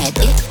bad.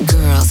 It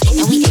girls,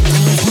 and we ain't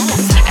playing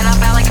tag. And I'm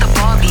bad like the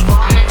Barbie.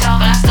 I'm a doll,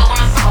 but I still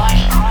wanna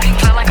party. Pink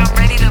felt like I'm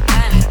ready to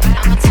bend.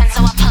 I'm a 10,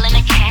 so I pull in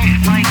a Ken.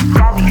 Like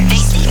Jazzy,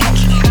 Stacy,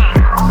 Nikki.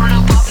 All of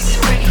the Barbies is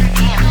pretty.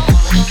 All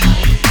of the Barbies is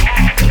bad.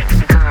 It girls.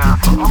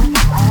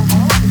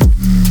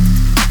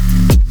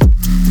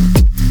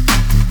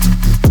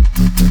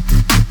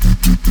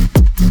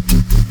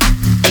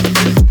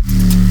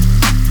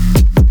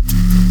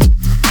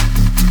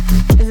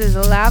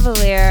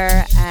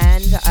 Lavalier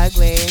and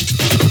Ugly.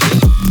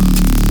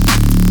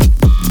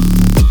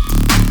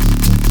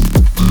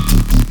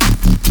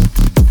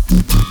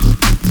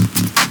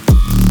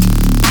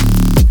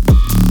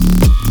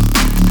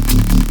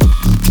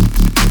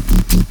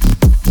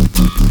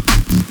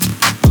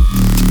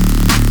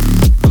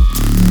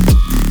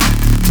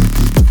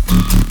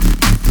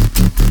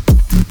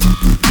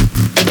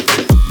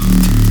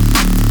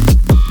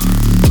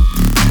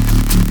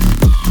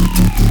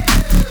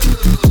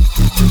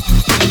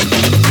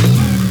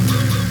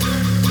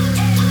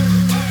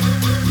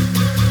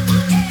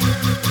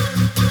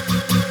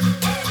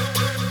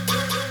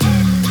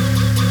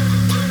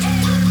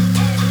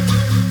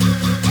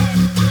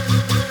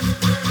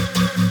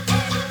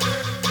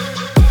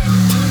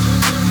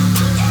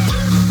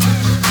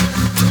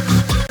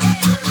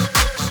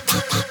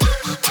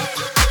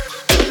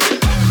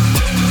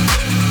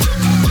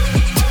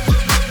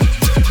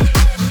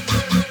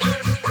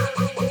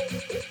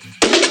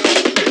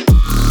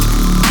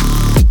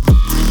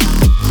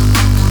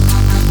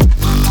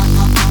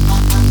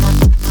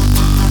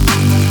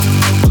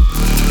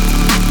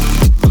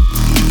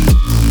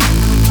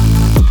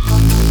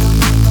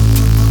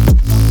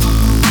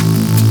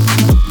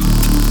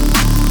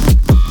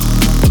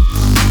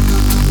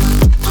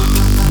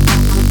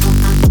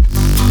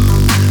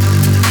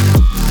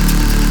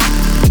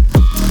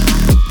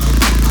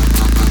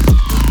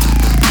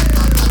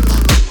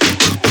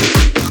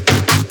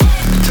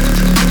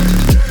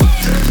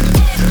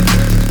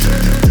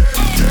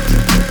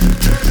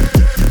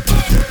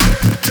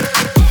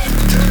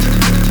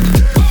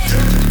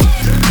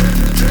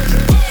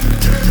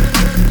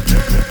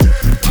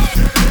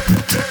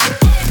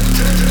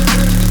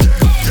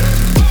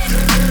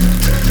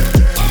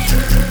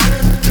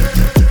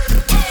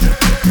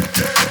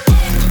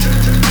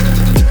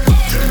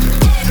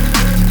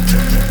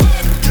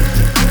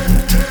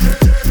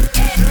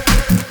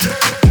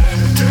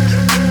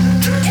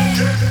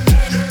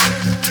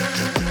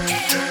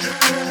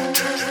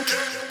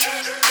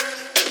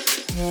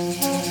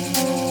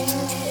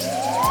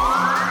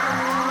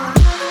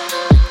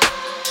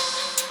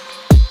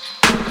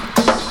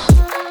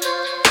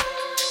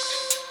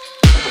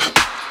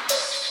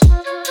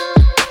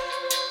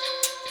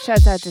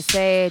 Shouts out to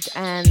Sage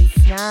and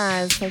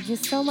Snaz. Thank you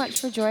so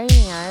much for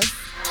joining us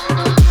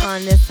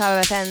on this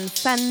SubFM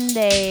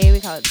Sunday.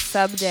 We call it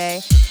Sub Day.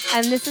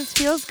 And this is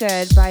Feels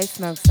Good by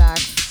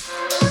Smokestacks.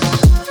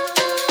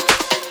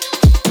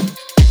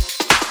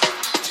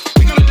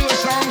 We're gonna do a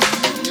song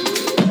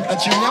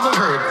that you never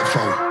heard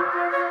before.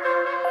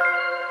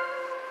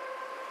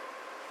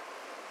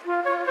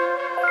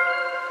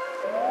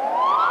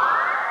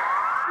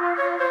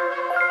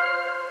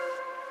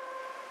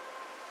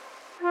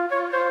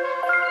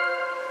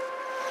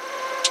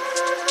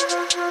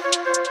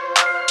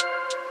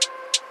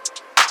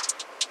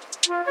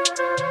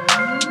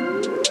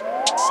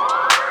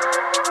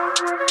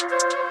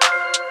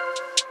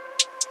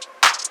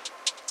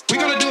 We're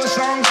gonna do a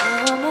song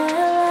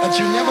that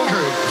you never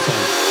heard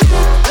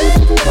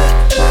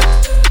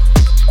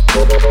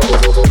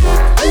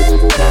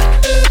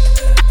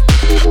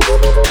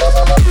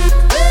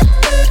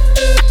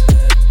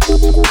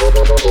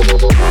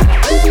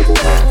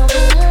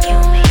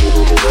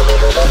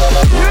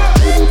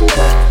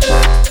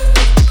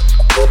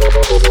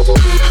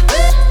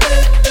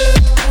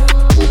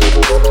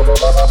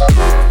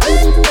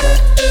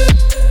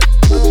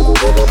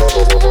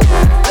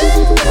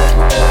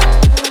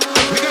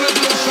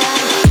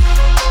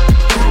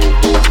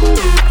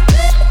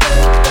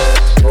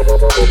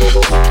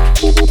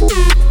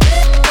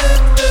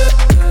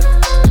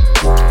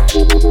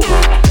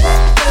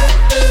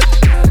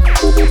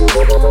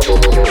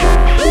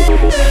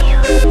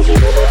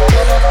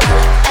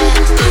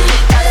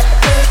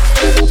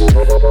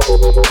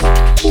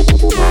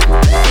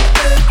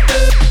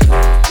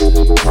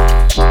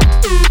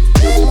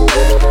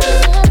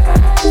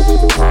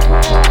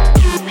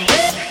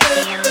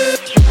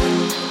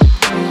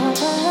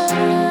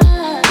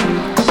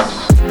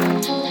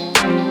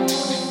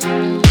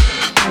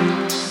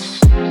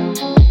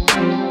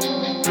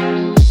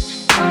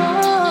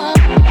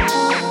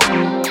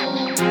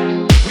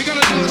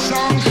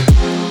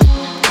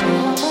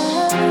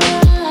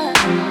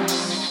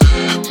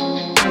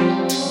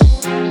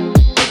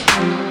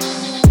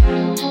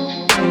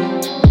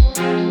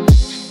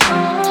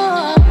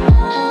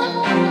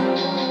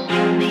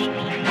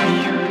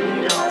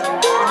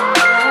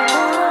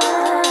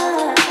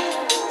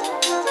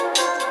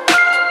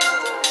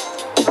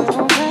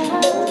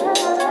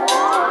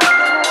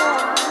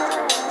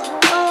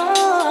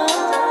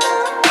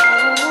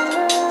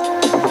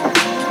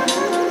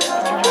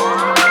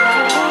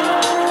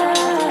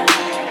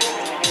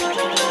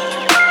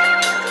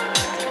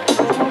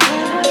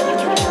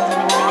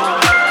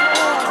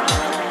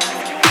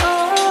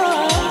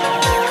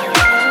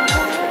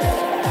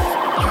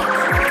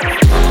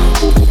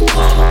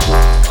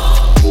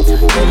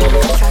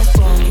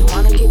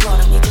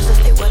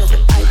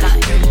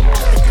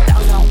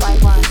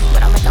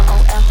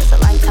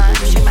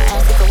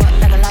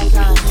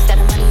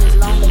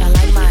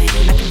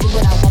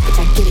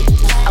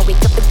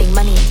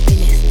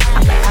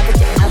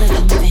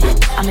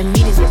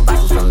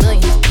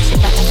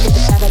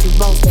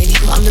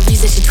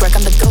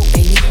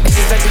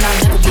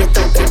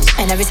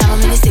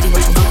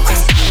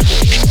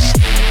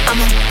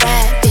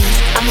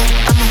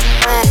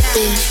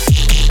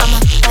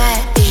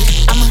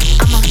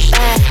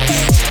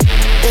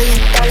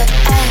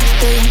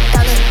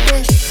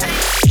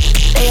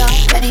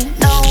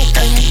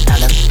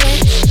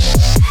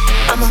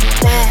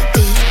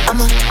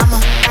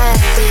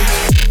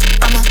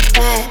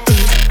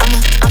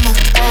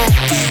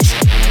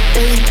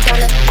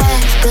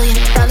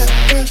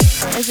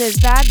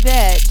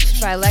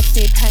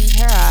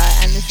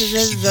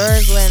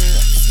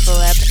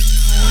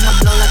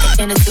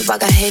I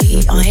got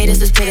hate on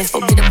haters is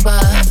pitiful, be the bug.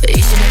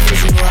 Each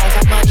individual, I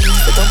got money,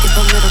 so don't get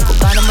political.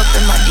 Line them up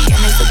in my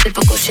DNA, so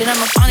typical shit. I'm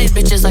up on these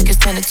bitches like it's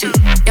 10 to 2.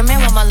 Your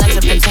man want my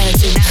legs up at 10 to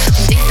 2.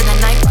 I'm deep in the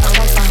night when I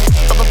want fun.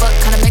 Bubble butt,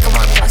 kinda make 'em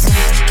want blossom.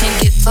 Can't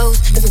get close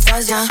if it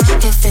falls down.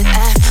 Can't fit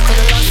that for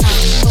the long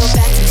time. Go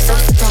back to so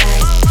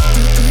surprised.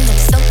 I'm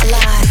so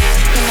alive.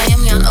 In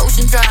Miami on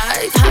Ocean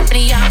Drive. Hop in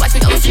the yacht, watch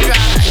me Ocean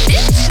Drive.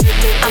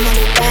 I'm a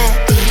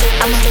bad bitch.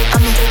 I'm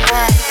a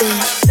bad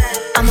bitch.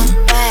 I'm a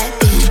bad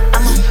bitch.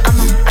 I'm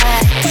a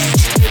bad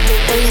bitch.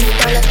 $1 billion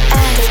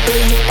ass, $1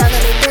 billion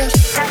bitch.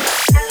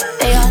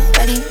 They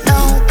already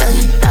know $1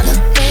 billion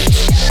bitch.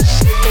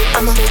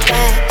 I'm a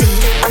bad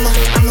bitch. I'm a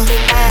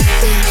bad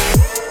bitch.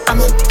 I'm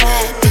a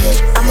bad bitch.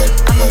 I'm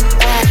a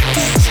bad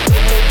bitch.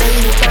 $1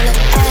 billion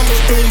ass,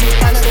 $1 billion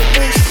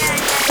bitch.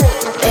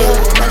 They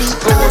already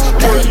know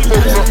 $1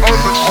 billion.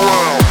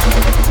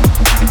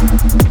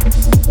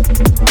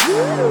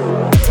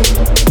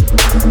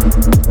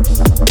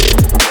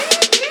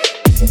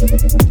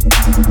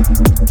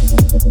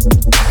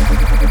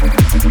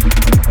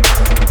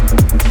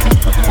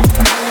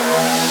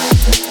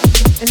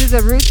 This is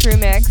a Roots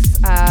remix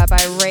by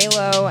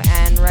Raylo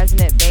and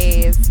Resonant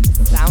Bays.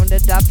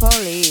 Sounded the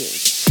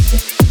Police.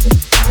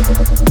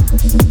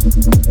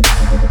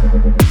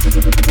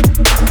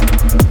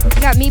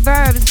 Got me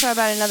Berbs for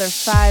about another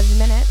 5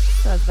 minutes.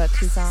 So that's about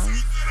 2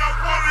 songs.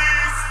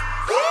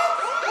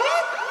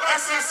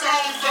 That's the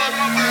song that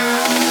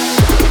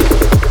I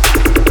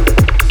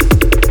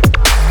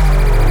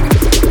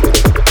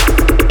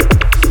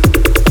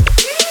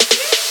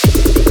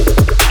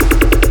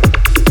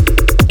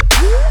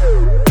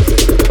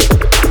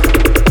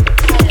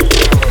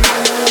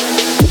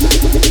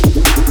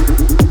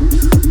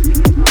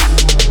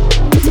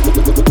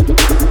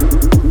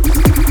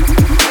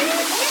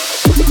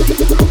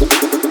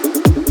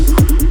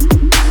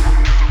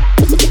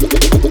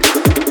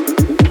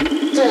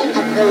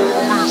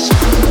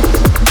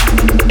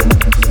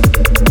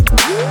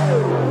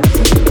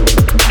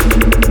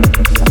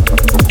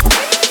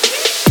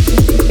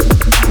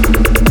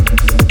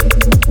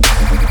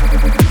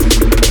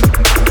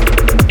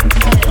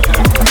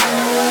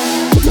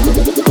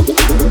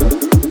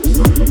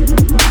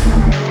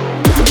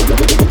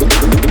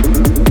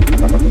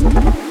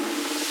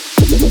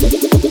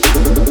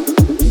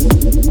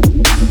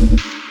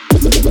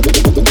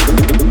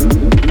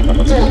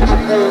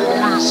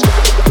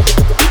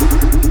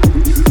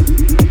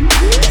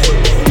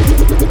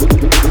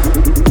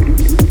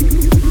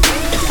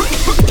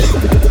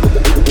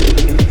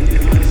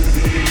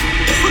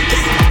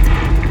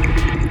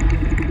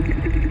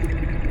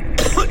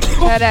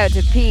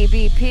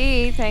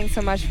PBP, thanks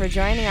so much for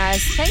joining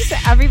us. Thanks to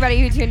everybody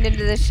who tuned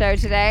into this show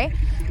today.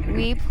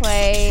 We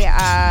play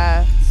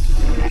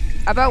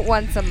about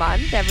once a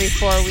month, every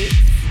 4 weeks.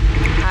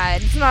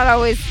 It's not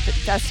always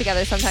us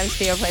together. Sometimes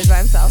Theo plays by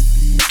himself.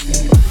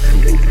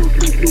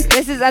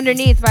 This is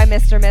Underneath by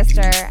Mr.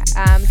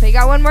 So you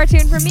got one more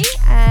tune from me,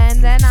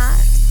 and then,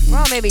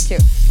 well, maybe two.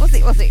 We'll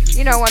see.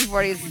 You know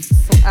 140's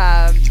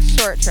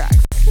short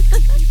tracks.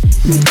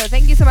 So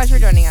thank you so much for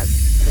joining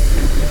us.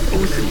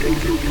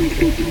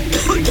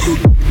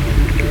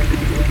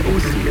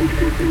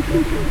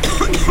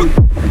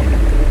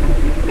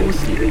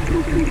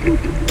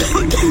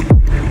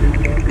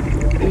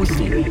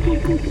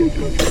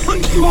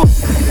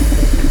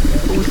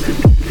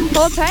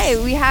 Hold tight,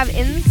 we have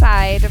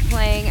Inside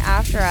playing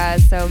after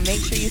us, so make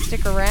sure you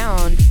stick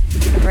around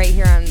right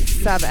here on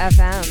Sub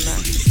FM.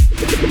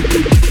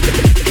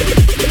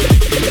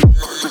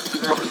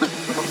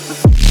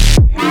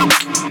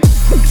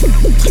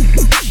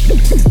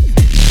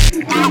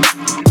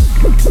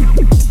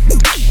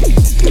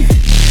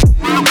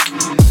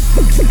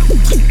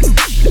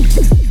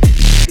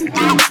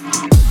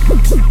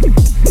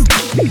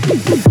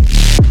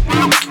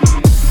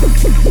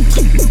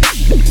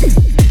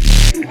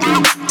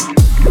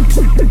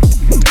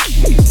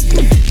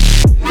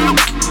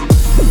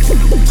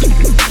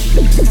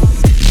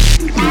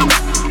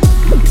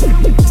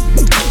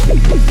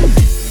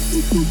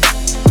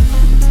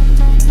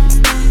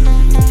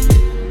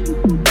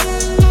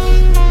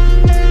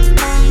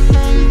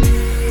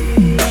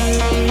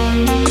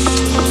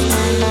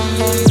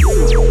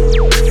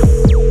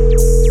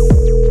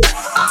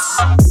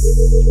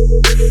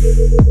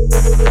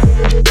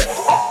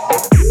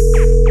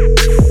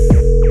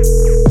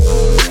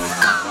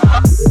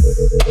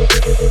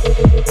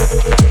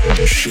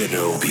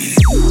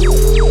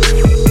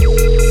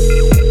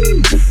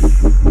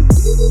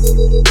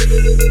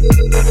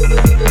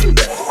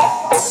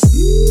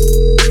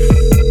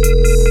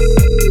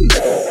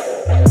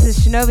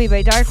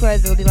 By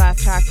Darkwoods will be the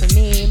last track for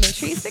me. Make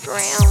sure you stick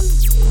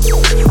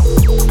around.